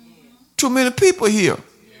 Too many people here.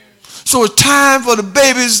 So it's time for the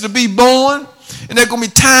babies to be born, and there's going to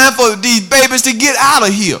be time for these babies to get out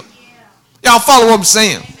of here. Y'all follow what I'm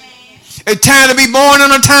saying? A time to be born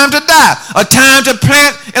and a time to die. A time to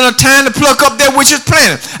plant and a time to pluck up that which is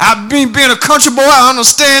planted. I've been being a country boy. I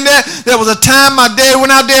understand that. There was a time my dad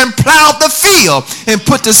went out there and plowed the field and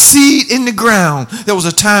put the seed in the ground. There was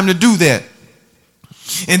a time to do that.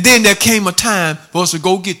 And then there came a time for us to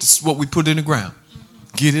go get what we put in the ground.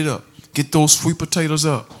 Get it up. Get those sweet potatoes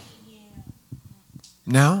up.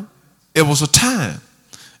 Now, it was a time.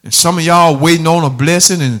 And some of y'all waiting on a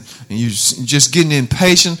blessing and you just getting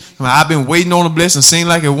impatient. I've been waiting on a blessing, seems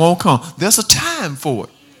like it won't come. There's a time for it.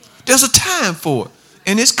 There's a time for it.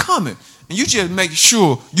 And it's coming. And you just make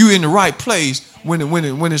sure you're in the right place when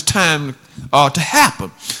it's time to happen.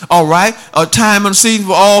 All right? A time and a season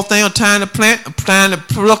for all things, a time to plant, a time to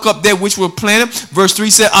pluck up that which was planted. Verse 3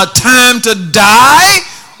 said, a time to die.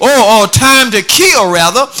 or a time to kill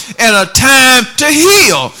rather, and a time to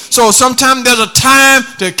heal. So sometimes there's a time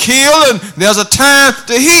to kill and there's a time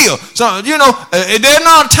to heal. So, there's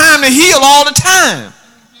not a time to heal all the time.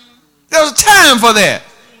 There's a time for that.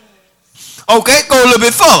 Okay, go a little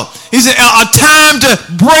bit further. He said a time to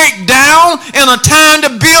break down and a time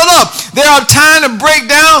to build up. There are time to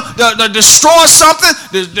break down, to destroy something,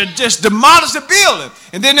 to just demolish the building.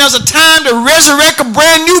 And then there's a time to resurrect a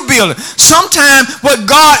brand new building. Sometimes what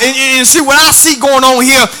God, and see what I see going on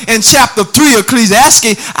here in chapter 3 of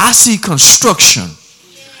Ecclesiastes, I see construction.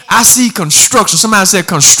 I see construction. Somebody said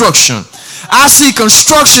construction. I see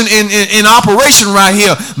construction in operation right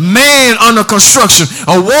here. Man under construction.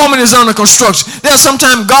 A woman is under construction. There's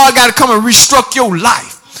sometimes God got to come and restructure your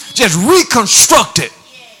life. Just reconstruct it.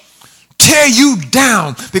 Tear you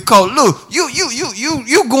down because look, you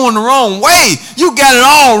going the wrong way. You got it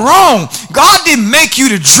all wrong. God didn't make you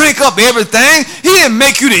to drink up everything. He didn't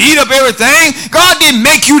make you to eat up everything. God didn't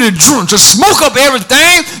make you to smoke up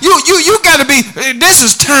everything. You got to be. This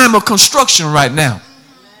is time of construction right now.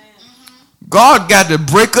 God got to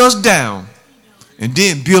break us down and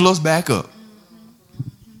then build us back up.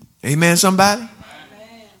 Amen, somebody?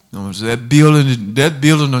 No, so that building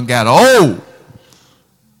done got old,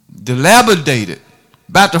 dilapidated,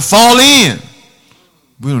 about to fall in.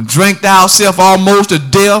 We done drank ourselves almost to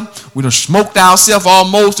death. We done smoked ourselves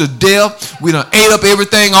almost to death. We done ate up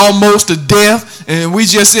everything almost to death. And we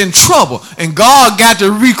just in trouble. And God got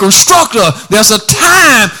to reconstruct us. There's a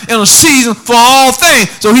time and a season for all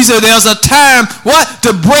things. So he said there's a time, what?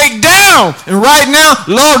 To break down. And right now,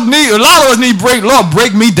 Lord, a lot of us need break. Lord,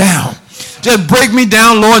 break me down. Just break me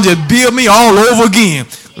down, Lord, and just build me all over again.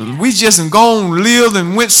 We just gone, lived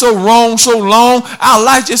and went so wrong so long. Our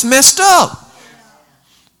life just messed up.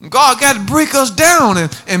 God got to break us down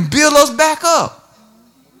and build us back up.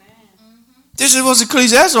 This is what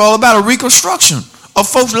Ecclesiastes is all about, a reconstruction of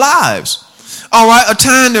folks' lives. All right, a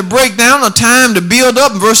time to break down, a time to build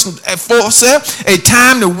up. Verse 4 says, a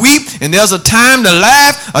time to weep, and there's a time to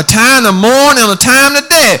laugh, a time to mourn, and a time to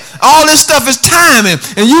dance. All this stuff is timing,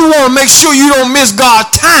 and you want to make sure you don't miss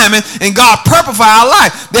God's timing and God purpose for our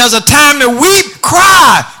life. There's a time to weep,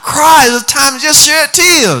 cry. Cry is a time to just shed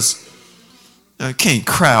tears. I can't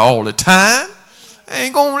cry all the time. I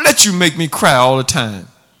ain't going to let you make me cry all the time.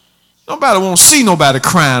 Nobody won't see nobody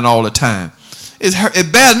crying all the time. It's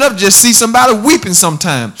bad enough to just see somebody weeping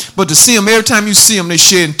sometime. But to see them, every time you see them, they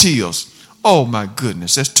shedding tears. Oh, my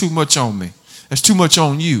goodness. That's too much on me. That's too much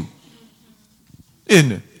on you.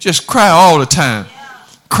 Isn't it? Just cry all the time.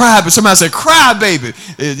 Cry, but somebody said, cry, baby.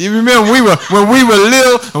 You remember when we were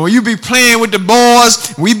little, and when you be playing with the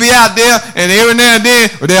boys, we be out there, and every now and then,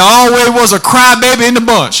 there always was a cry baby in the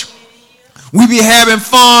bunch. We be having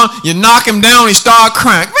fun. You knock him down, he start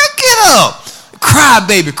crying. Man, get up. Cry,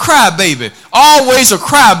 baby, cry, baby. Always a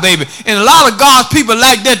cry, baby. And a lot of God's people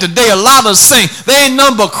like that today. A lot of sing. They ain't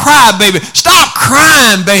nothing but cry, baby. Stop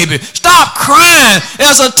crying, baby. Stop crying.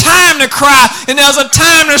 There's a time to cry, and there's a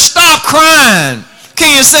time to stop crying.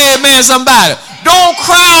 Can you say amen, somebody? Don't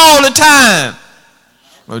cry all the time.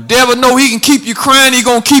 The devil know he can keep you crying. He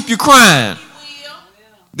going to keep you crying.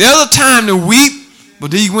 There's a time to weep,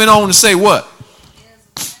 but he went on to say what?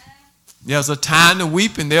 There's a time to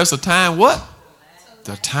weep, and there's a time what?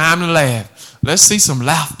 The time to laugh. Let's see some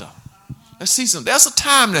laughter. There's a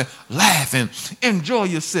time to laugh and enjoy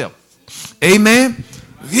yourself. Amen.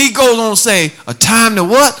 He goes on to say a time to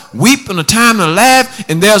what? Weep and a time to laugh.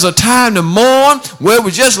 And there's a time to mourn. Where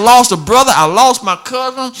we just lost a brother. I lost my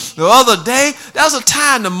cousin the other day. There's a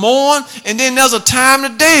time to mourn. And then there's a time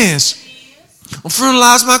to dance. I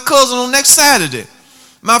funeralized my cousin on next Saturday.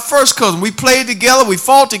 My first cousin. We played together. We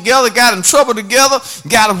fought together. Got in trouble together.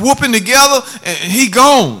 Got a whooping together. And he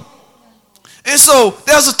gone. And so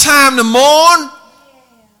there's a time to mourn.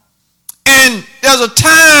 And there's a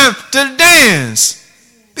time to dance.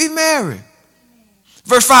 Be merry.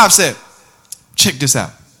 Verse 5 said, check this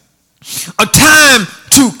out. A time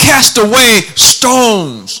to cast away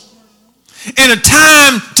stones. And a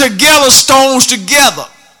time to gather stones together.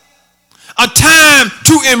 A time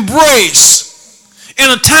to embrace.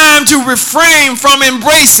 And a time to refrain from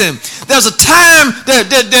embracing. There's a time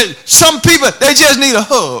that some people, they just need a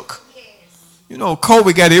hug. You know,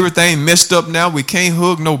 COVID got everything messed up now. We can't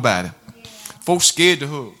hug nobody. Folks scared to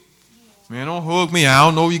hug. Man, don't hug me. I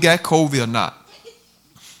don't know if you got COVID or not.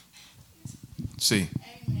 See,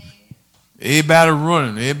 everybody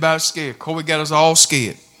running. Everybody scared. COVID got us all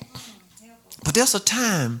scared. But there's a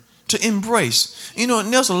time to embrace. You know,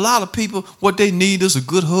 and there's a lot of people, what they need is a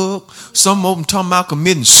good hug. Some of them talking about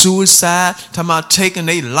committing suicide, talking about taking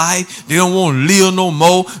their life. They don't want to live no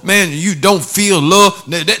more. Man, you don't feel love.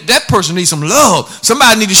 That person needs some love.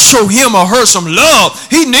 Somebody need to show him or her some love.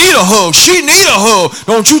 He need a hug. She need a hug.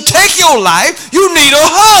 Don't you take your life. You need a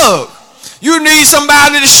hug. You need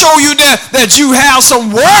somebody to show you that you have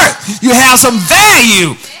some worth. You have some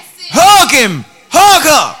value. Hug him. Hug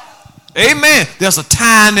her. Amen. There's a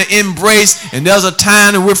time to embrace and there's a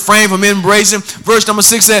time to refrain from embracing. Verse number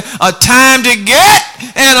 6 said, a time to get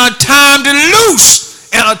and a time to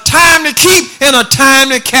loose, and a time to keep and a time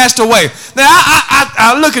to cast away. Now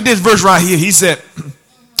I look at this verse right here. He said,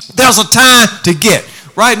 there's a time to get.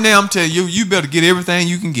 Right now I'm telling you, you better get everything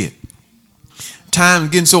you can get. Time is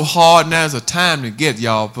getting so hard now. There's a time to get,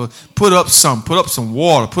 y'all. Put up some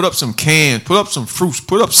water, put up some cans, put up some fruits,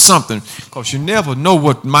 put up something, because you never know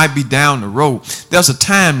what might be down the road. There's a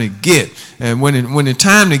time to get, and when it's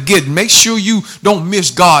time to get, make sure you don't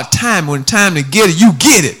miss God's time. When it's time to get it, you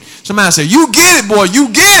get it. Somebody say, you get it, boy,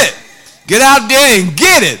 you get it. Get out there and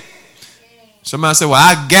get it. Somebody say, well,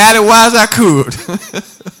 I got it while I could.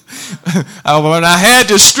 When I had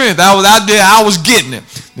the strength, I was out there, I was getting it.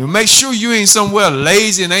 Now make sure you ain't somewhere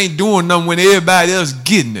lazy and ain't doing nothing when everybody else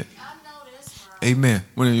getting it. I know that's right. Amen.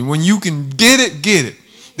 When you can get it, get it.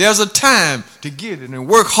 There's a time to get it and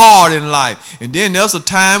work hard in life. And then there's a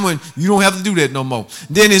time when you don't have to do that no more.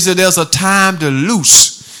 Then he said there's a time to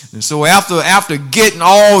loose. And so after getting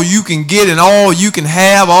all you can get and all you can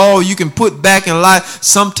have, all you can put back in life,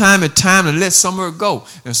 sometime it's time to let some of it go.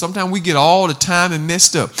 And sometimes we get all the time and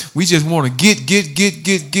messed up. We just want to get,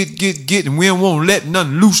 and we don't want to let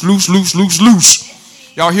nothing loose.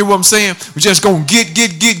 Y'all hear what I'm saying? We're just going to get,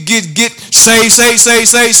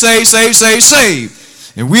 save.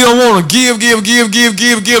 And we don't want to give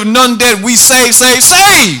none that we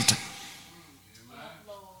saved.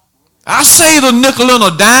 I saved a nickel and a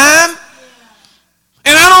dime.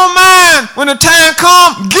 And I don't mind when the time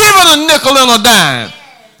comes giving a nickel and a dime.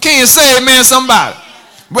 Can you say amen, somebody?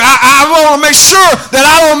 But I want to make sure that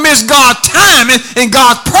I don't miss God's timing and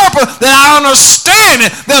God's purpose, that I understand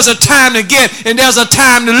it. There's a time to get and there's a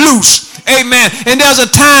time to loose. Amen. And there's a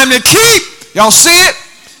time to keep. Y'all see it?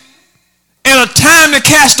 And a time to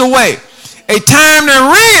cast away. A time to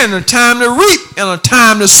reap and a time to reap and a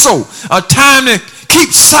time to sow. A time to keep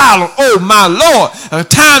silent, oh my Lord. A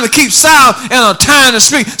time to keep silent and a time to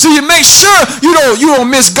speak. So you make sure you don't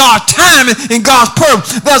miss God's timing and God's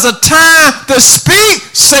purpose. There's a time to speak.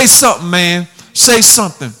 Say something, man. Say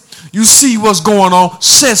something. You see what's going on,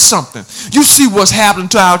 say something. You see what's happening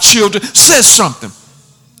to our children, say something.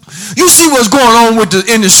 You see what's going on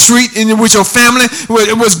in the street, with your family,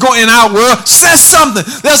 what's going in our world, say something.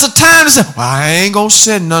 There's a time to say, well, I ain't going to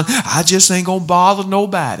say nothing. I just ain't going to bother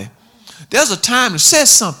nobody. There's a time to say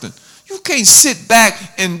something. You can't sit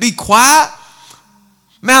back and be quiet.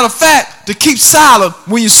 Matter of fact, to keep silent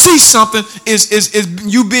when you see something is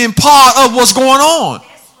you being part of what's going on.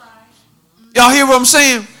 Y'all hear what I'm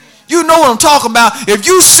saying? You know what I'm talking about. If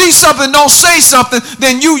you see something, don't say something,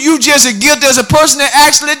 then you just as guilty as a person that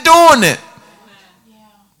actually doing it.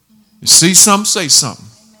 You see something, say something.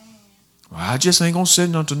 Well, I just ain't going to say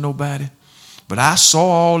nothing to nobody. But I saw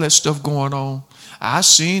all that stuff going on. I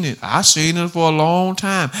seen it for a long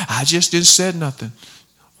time. I just didn't say nothing.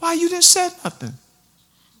 Why you didn't say nothing?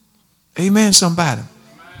 Amen, somebody.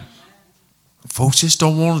 Folks just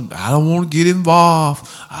don't want. I don't want to get involved.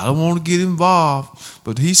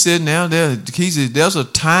 But he said there's a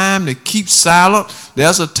time to keep silent.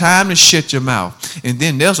 There's a time to shut your mouth, and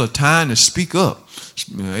then there's a time to speak up.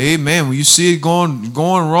 Amen. When you see it going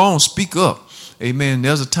wrong, speak up. Amen.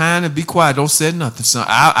 There's a time to be quiet. Don't say nothing. So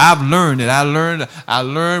I've learned that. I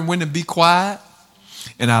learned when to be quiet,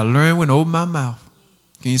 and I learned when to open my mouth.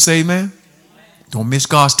 Can you say amen? Don't miss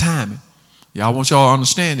God's timing. Y'all want y'all to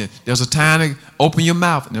understand that. There's a time to open your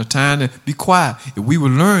mouth, and there's a time to be quiet. If we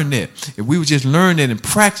would learn that, if we would just learn that and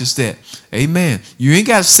practice that, amen. You ain't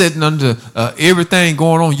got to sit under everything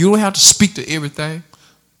going on. You don't have to speak to everything.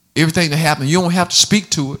 Everything that happens, you don't have to speak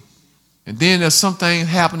to it. And then there's something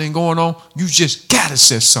happening going on, you just got to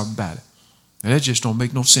say something about it. And that just don't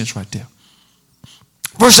make no sense right there.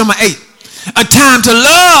 Verse number 8. A time to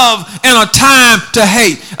love and a time to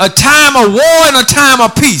hate. A time of war and a time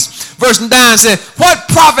of peace. Verse 9 said, what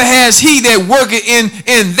profit has he that worketh in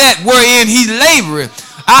that wherein he laboreth?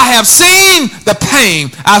 I have seen the pain.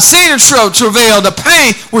 I've seen the travail, the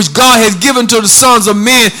pain which God has given to the sons of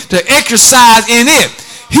men to exercise in it.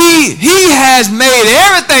 He has made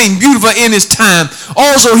everything beautiful in his time.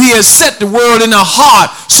 Also, he has set the world in the heart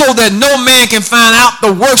so that no man can find out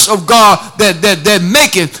the works of God that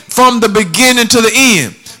make it from the beginning to the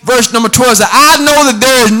end. Verse number 12 says, I know that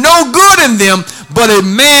there is no good in them, but a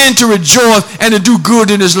man to rejoice and to do good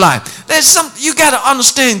in his life. There's you got to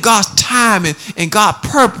understand God's timing and God's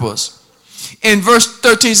purpose. In verse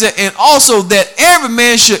 13 said, and also that every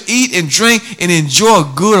man should eat and drink and enjoy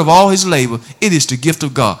good of all his labor. It is the gift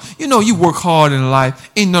of God. You know, you work hard in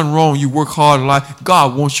life. Ain't nothing wrong. You work hard in life.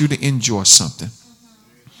 God wants you to enjoy something.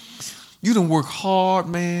 You done work hard,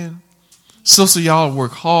 man. Sister, y'all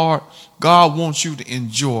work hard. God wants you to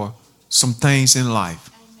enjoy some things in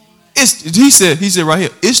life. He said right here,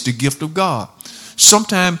 it's the gift of God.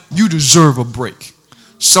 Sometimes you deserve a break.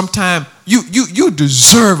 Sometimes you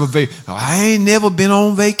deserve a vacation. I ain't never been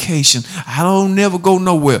on vacation. I don't never go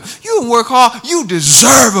nowhere. You work hard. You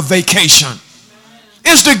deserve a vacation.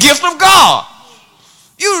 It's the gift of God.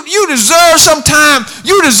 You deserve some time.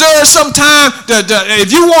 You deserve some time.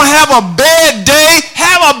 If you want to have a bad day,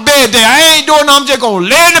 have a bad day. I ain't doing nothing. I'm just going to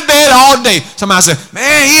lay in the bed all day. Somebody said,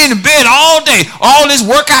 man, he in the bed all day. All this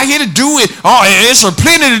work out here to do it. Oh, it's a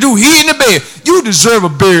plenty to do. He in the bed. You deserve a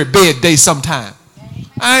bad day sometime.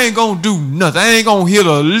 I ain't going to do nothing. I ain't going to hit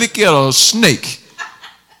a lick at a snake.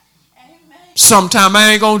 Sometime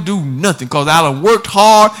I ain't going to do nothing because I done worked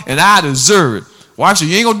hard and I deserve it. Watch it.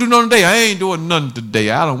 You ain't going to do nothing today. I ain't doing nothing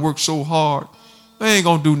today. I done worked so hard. I ain't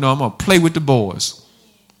going to do nothing. I'm going to play with the boys.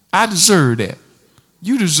 I deserve that.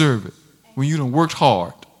 You deserve it when you done worked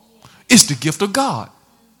hard. It's the gift of God.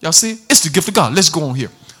 Y'all see it? It's the gift of God. Let's go on here.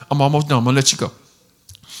 I'm almost done. I'm going to let you go.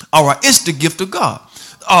 All right. It's the gift of God.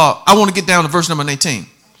 I want to get down to verse number 19.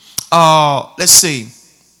 Let's see.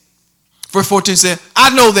 Verse 14 said,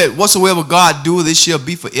 I know that whatsoever God doeth, it shall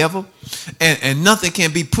be forever, and nothing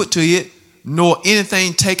can be put to it, nor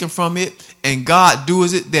anything taken from it. And God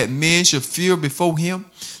doeth it that men should fear before him.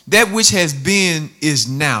 That which has been is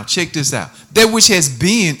now. Check this out. That which has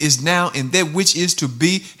been is now, and that which is to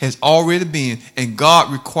be has already been. And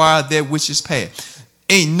God required that which is past.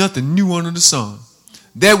 Ain't nothing new under the sun.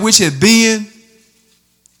 That which has been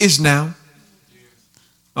is now.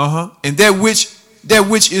 And that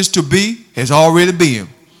which is to be has already been.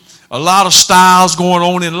 A lot of styles going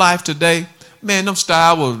on in life today. Man, them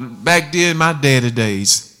styles was back then in my daddy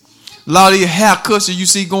days. A lot of your haircuts that you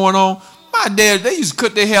see going on, my dad, they used to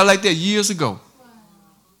cut their hair like that years ago.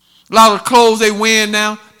 A lot of clothes they wearing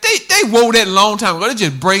now, they wore that a long time ago. They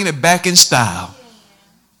just bringing it back in style.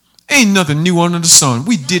 Ain't nothing new under the sun.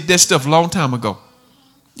 We did that stuff a long time ago.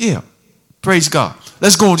 Yeah, praise God.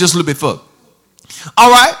 Let's go on just a little bit further. All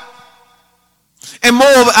right. And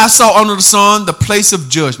moreover, I saw under the sun the place of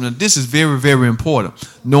judgment. This is very, very important,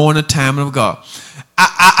 knowing the timing of God.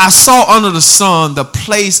 I saw under the sun the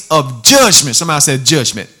place of judgment. Somebody said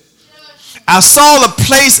judgment. I saw the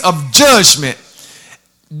place of judgment,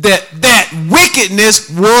 that wickedness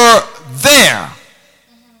were there.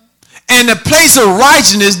 And the place of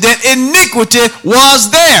righteousness, that iniquity was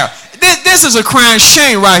there. This is a crying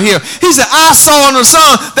shame right here. He said, I saw under the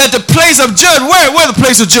sun that the place of judgment, where the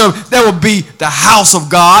place of judgment? That would be the house of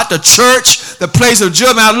God, the church, the place of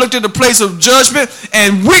judgment. I looked at the place of judgment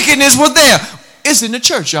and wickedness was there. It's in the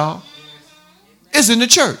church, y'all. It's in the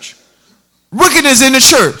church. Wickedness in the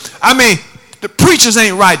church. I mean, the preachers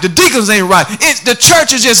ain't right. The deacons ain't right. The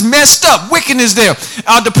church is just messed up. Wickedness there.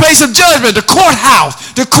 The place of judgment, the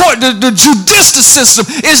courthouse, the judicial system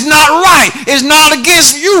is not right. It's not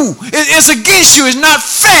against you. It's against you. It's not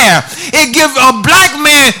fair. It gives a black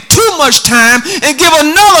man too much time and give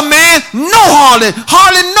another man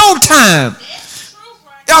hardly no time.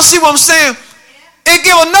 Y'all see what I'm saying? It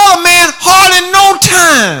give another man hardly no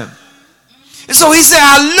time. And so he said,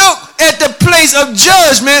 I looked at the place of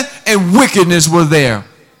judgment and wickedness was there.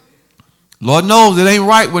 Lord knows it ain't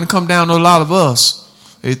right when it come down to a lot of us.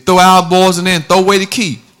 They throw our boys in there and throw away the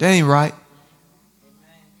key. That ain't right.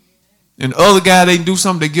 And the other guy, they do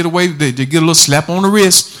something, they get away, they get a little slap on the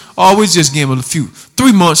wrist. Always just give him a few.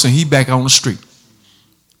 3 months and he back on the street.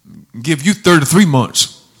 Give you 33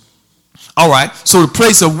 months. All right, so the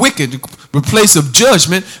place of the place of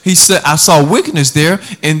judgment, he said, I saw wickedness there,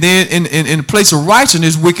 and then in the place of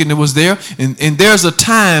righteousness, wickedness was there, and there's a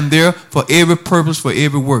time there for every purpose, for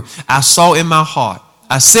every work. I saw in my heart,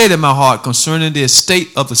 I said in my heart concerning the estate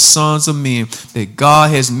of the sons of men, that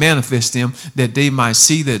God has manifested them, that they might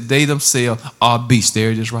see that they themselves are beasts.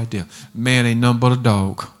 There it is right there. Man ain't nothing but a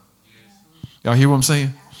dog. Y'all hear what I'm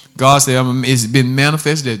saying? God said it's been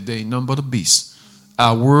manifested that they ain't nothing but a beast.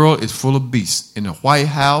 Our world is full of beasts. In the White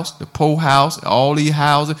House, the Poe House, all these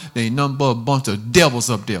houses, there ain't nothing but a bunch of devils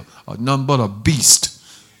up there, or nothing but a beast.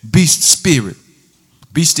 Beast spirit.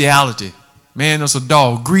 Bestiality. Man, that's a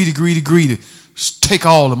dog. Greedy, greedy, greedy. Take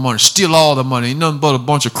all the money. Steal all the money. Ain't nothing but a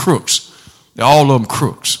bunch of crooks. They're all of them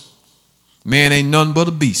crooks. Man ain't nothing but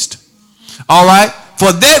a beast. All right?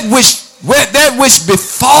 For that which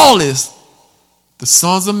befalleth the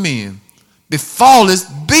sons of men, befalleth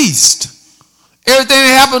beast. Everything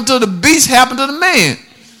that happened to the beast happened to the man.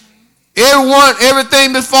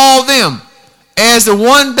 Everything befall them. As the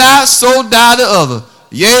one died, so died the other.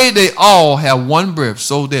 Yea, they all have one breath,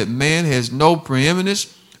 so that man has no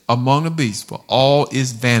preeminence among the beasts. For all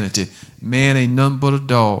is vanity. Man ain't nothing but a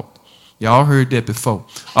dog. Y'all heard that before.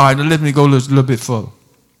 All right, now let me go a little bit further.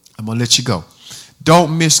 I'm going to let you go.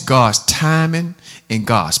 Don't miss God's timing and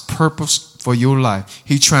God's purpose for your life.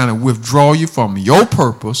 He's trying to withdraw you from your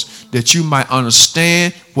purpose that you might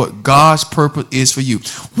understand what God's purpose is for you.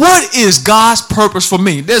 What is God's purpose for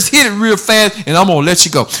me? Let's hit it real fast and I'm going to let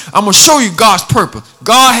you go. I'm going to show you God's purpose.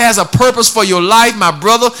 God has a purpose for your life, my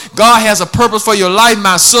brother. God has a purpose for your life,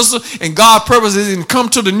 my sister. And God's purpose is to come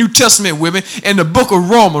to the New Testament with me in the book of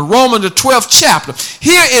Romans, the 12th chapter.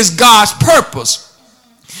 Here is God's purpose.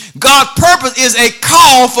 God's purpose is a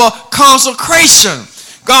call for consecration.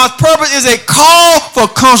 God's purpose is a call for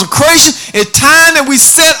consecration. It's time that we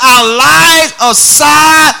set our lives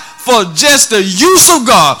aside for just the use of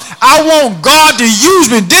God. I want God to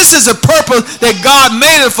use me. This is the purpose that God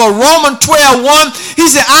made it for. Romans 12:1. He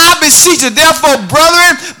said, I beseech you therefore,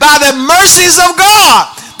 brethren, by the mercies of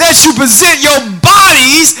God, that you present your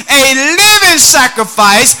bodies a living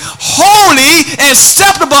sacrifice, holy,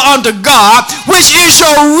 acceptable unto God, which is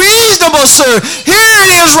your reasonable service. Here it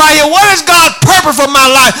is right here. What is God's purpose for my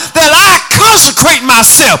life? That I consecrate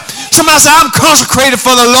myself. Somebody say, I'm consecrated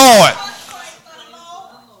for the Lord.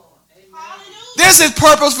 This is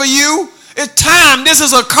purpose for you. It's time. This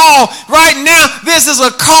is a call. Right now, this is a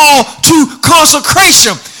call to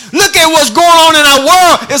consecration. Look at what's going on in our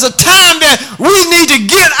world. It's a time that we need to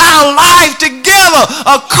get our life together.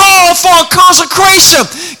 A call for a consecration.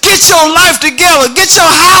 Get your life together. Get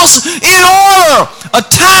your house in order. A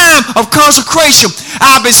time of consecration.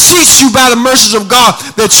 I beseech you by the mercies of God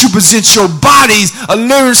that you present your bodies a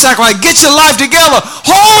living sacrifice. Get your life together.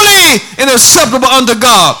 Holy and acceptable unto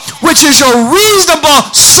God, which is your reasonable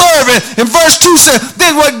servant. And verse 2 says,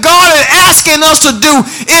 then what God is asking us to do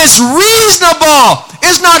is reasonable.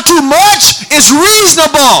 It's not too much. It's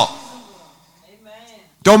reasonable. Amen.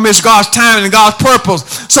 Don't miss God's timing and God's purpose.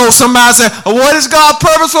 So somebody said, what is God's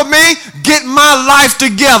purpose for me? Get my life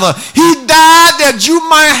together. He died that you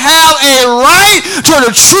might have a right to the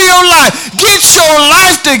tree of life. Get your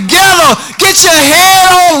life together. Get your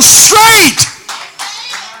head on straight.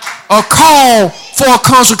 A call for a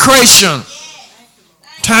consecration.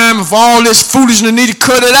 Time of all this foolishness, need to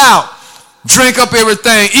cut it out. Drink up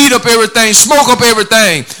everything, eat up everything, smoke up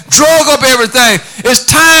everything, drug up everything. It's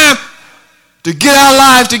time to get our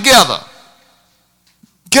lives together.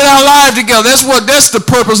 Get our lives together. That's the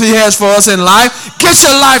purpose he has for us in life. Get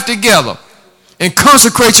your life together and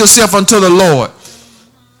consecrate yourself unto the Lord.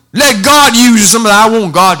 Let God use you. Somebody, I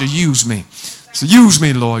want God to use me. So use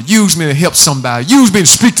me, Lord. Use me to help somebody. Use me to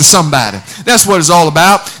speak to somebody. That's what it's all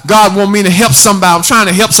about. God wants me to help somebody. I'm trying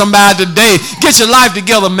to help somebody today. Get your life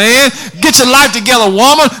together, man. Get your life together,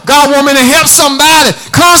 woman. God wants me to help somebody.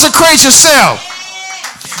 Consecrate yourself.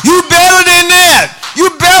 You better than that.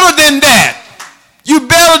 You better than that. You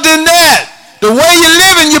better than that. The way you're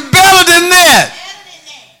living, you're better than that.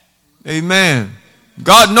 Amen.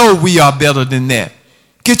 God knows we are better than that.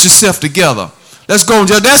 Get yourself together. Let's go.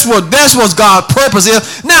 That's what God's purpose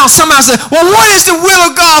is. Now somebody said, well, what is the will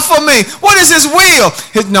of God for me? What is his will?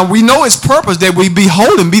 Now we know his purpose, that we be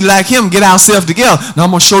holy and be like him, get ourselves together. Now I'm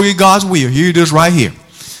going to show you God's will. Here it is right here.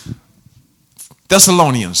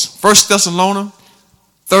 Thessalonians. 1 Thessalonians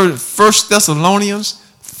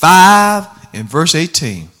 5 and verse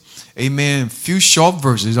 18. Amen. A few short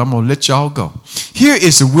verses. I'm going to let y'all go. Here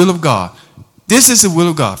is the will of God. This is the will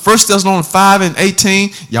of God. 1 Thessalonians 5 and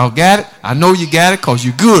 18. Y'all got it? I know you got it because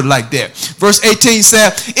you're good like that. Verse 18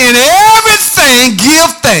 says, in everything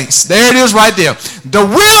give thanks. There it is right there. The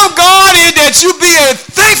will of God is that you be a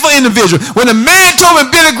thankful individual. When the man told me,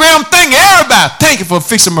 Billy Graham, thank everybody. Thank you for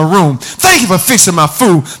fixing my room. Thank you for fixing my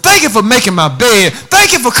food. Thank you for making my bed.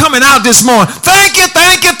 Thank you for coming out this morning. Thank you,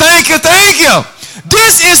 thank you, thank you, thank you.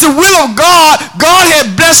 This is the will of God. God has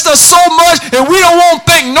blessed us so much and we don't want to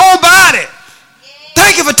thank nobody.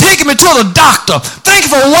 Thank you for taking me to the doctor. Thank you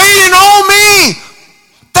for waiting on me.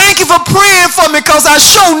 Thank you for praying for me because I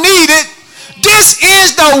sure need it. This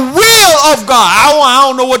is the will of God. I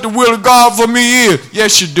don't know what the will of God for me is.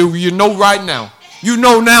 Yes, you do. You know right now. You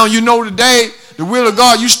know now. You know today. The will of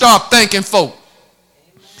God, you start thanking folk.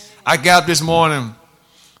 I got up this morning,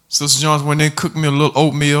 Sister Johnson went in and cooked me a little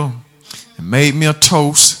oatmeal and made me a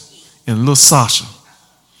toast and a little sausage.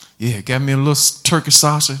 Yeah, got me a little turkey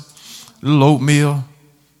sausage, a little oatmeal,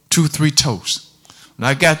 2-3 toasts. When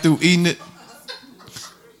I got through eating it,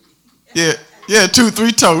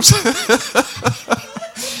 2-3 toasts.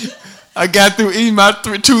 I got through eating my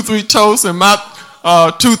 2-3 toasts and my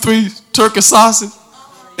 2-3 turkey sausage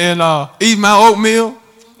and eating my oatmeal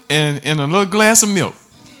and a little glass of milk.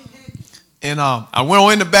 And I went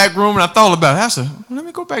on in the back room and I thought about it. I said, let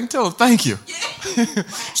me go back and tell her thank you.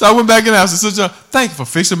 So I went back in the house and said, thank you for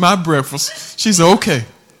fixing my breakfast. She said, okay.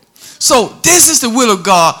 So this is the will of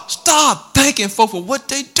God. Start thanking folks for what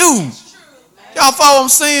they do. Y'all follow what I'm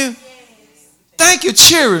saying? Thank your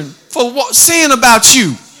children for saying about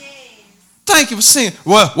you. Thank you for saying,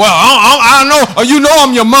 well, I know, you know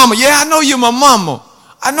I'm your mama. Yeah, I know you're my mama.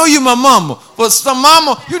 I know you're my mama. But some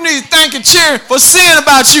mama, you need to thank your children for saying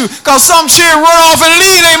about you. Because some children run off and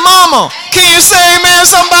leave their mama. Can you say amen,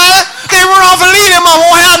 somebody? They run off and leave their mama.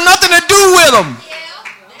 Won't have nothing to do with them.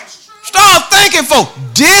 Start thanking folks.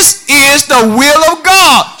 This is the will of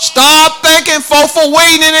God. Start thanking folks for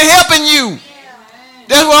waiting and helping you.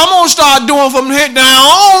 That's what I'm going to start doing from here down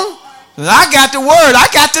on. I got the word. I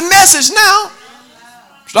got the message now.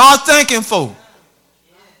 Start thanking folks.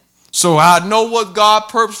 So I know what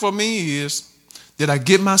God's purpose for me is, that I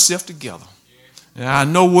get myself together. And I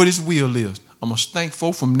know what his will is. I'm going to thank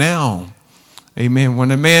folks from now on. Amen. When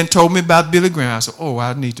the man told me about Billy Graham, I said, oh,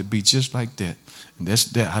 I need to be just like that. And that's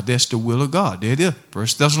the will of God. There it is. 1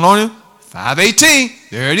 Thessalonians 5:18.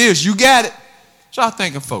 There it is. You got it. Start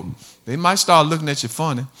thanking folks. They might start looking at you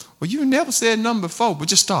funny. Well, you never said nothing before, but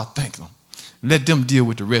just start thanking them. Let them deal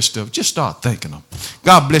with the rest of it. Just start thanking them.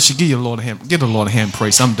 God bless you. Give the Lord a hand. Give the Lord a hand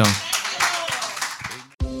praise. I'm done.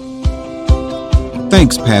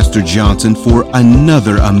 Thanks, Pastor Johnson, for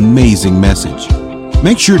another amazing message.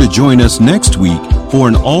 Make sure to join us next week for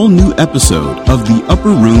an all-new episode of the Upper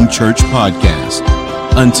Room Church Podcast.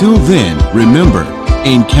 Until then, remember,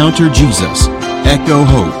 encounter Jesus, echo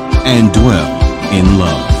hope, and dwell in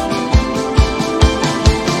love.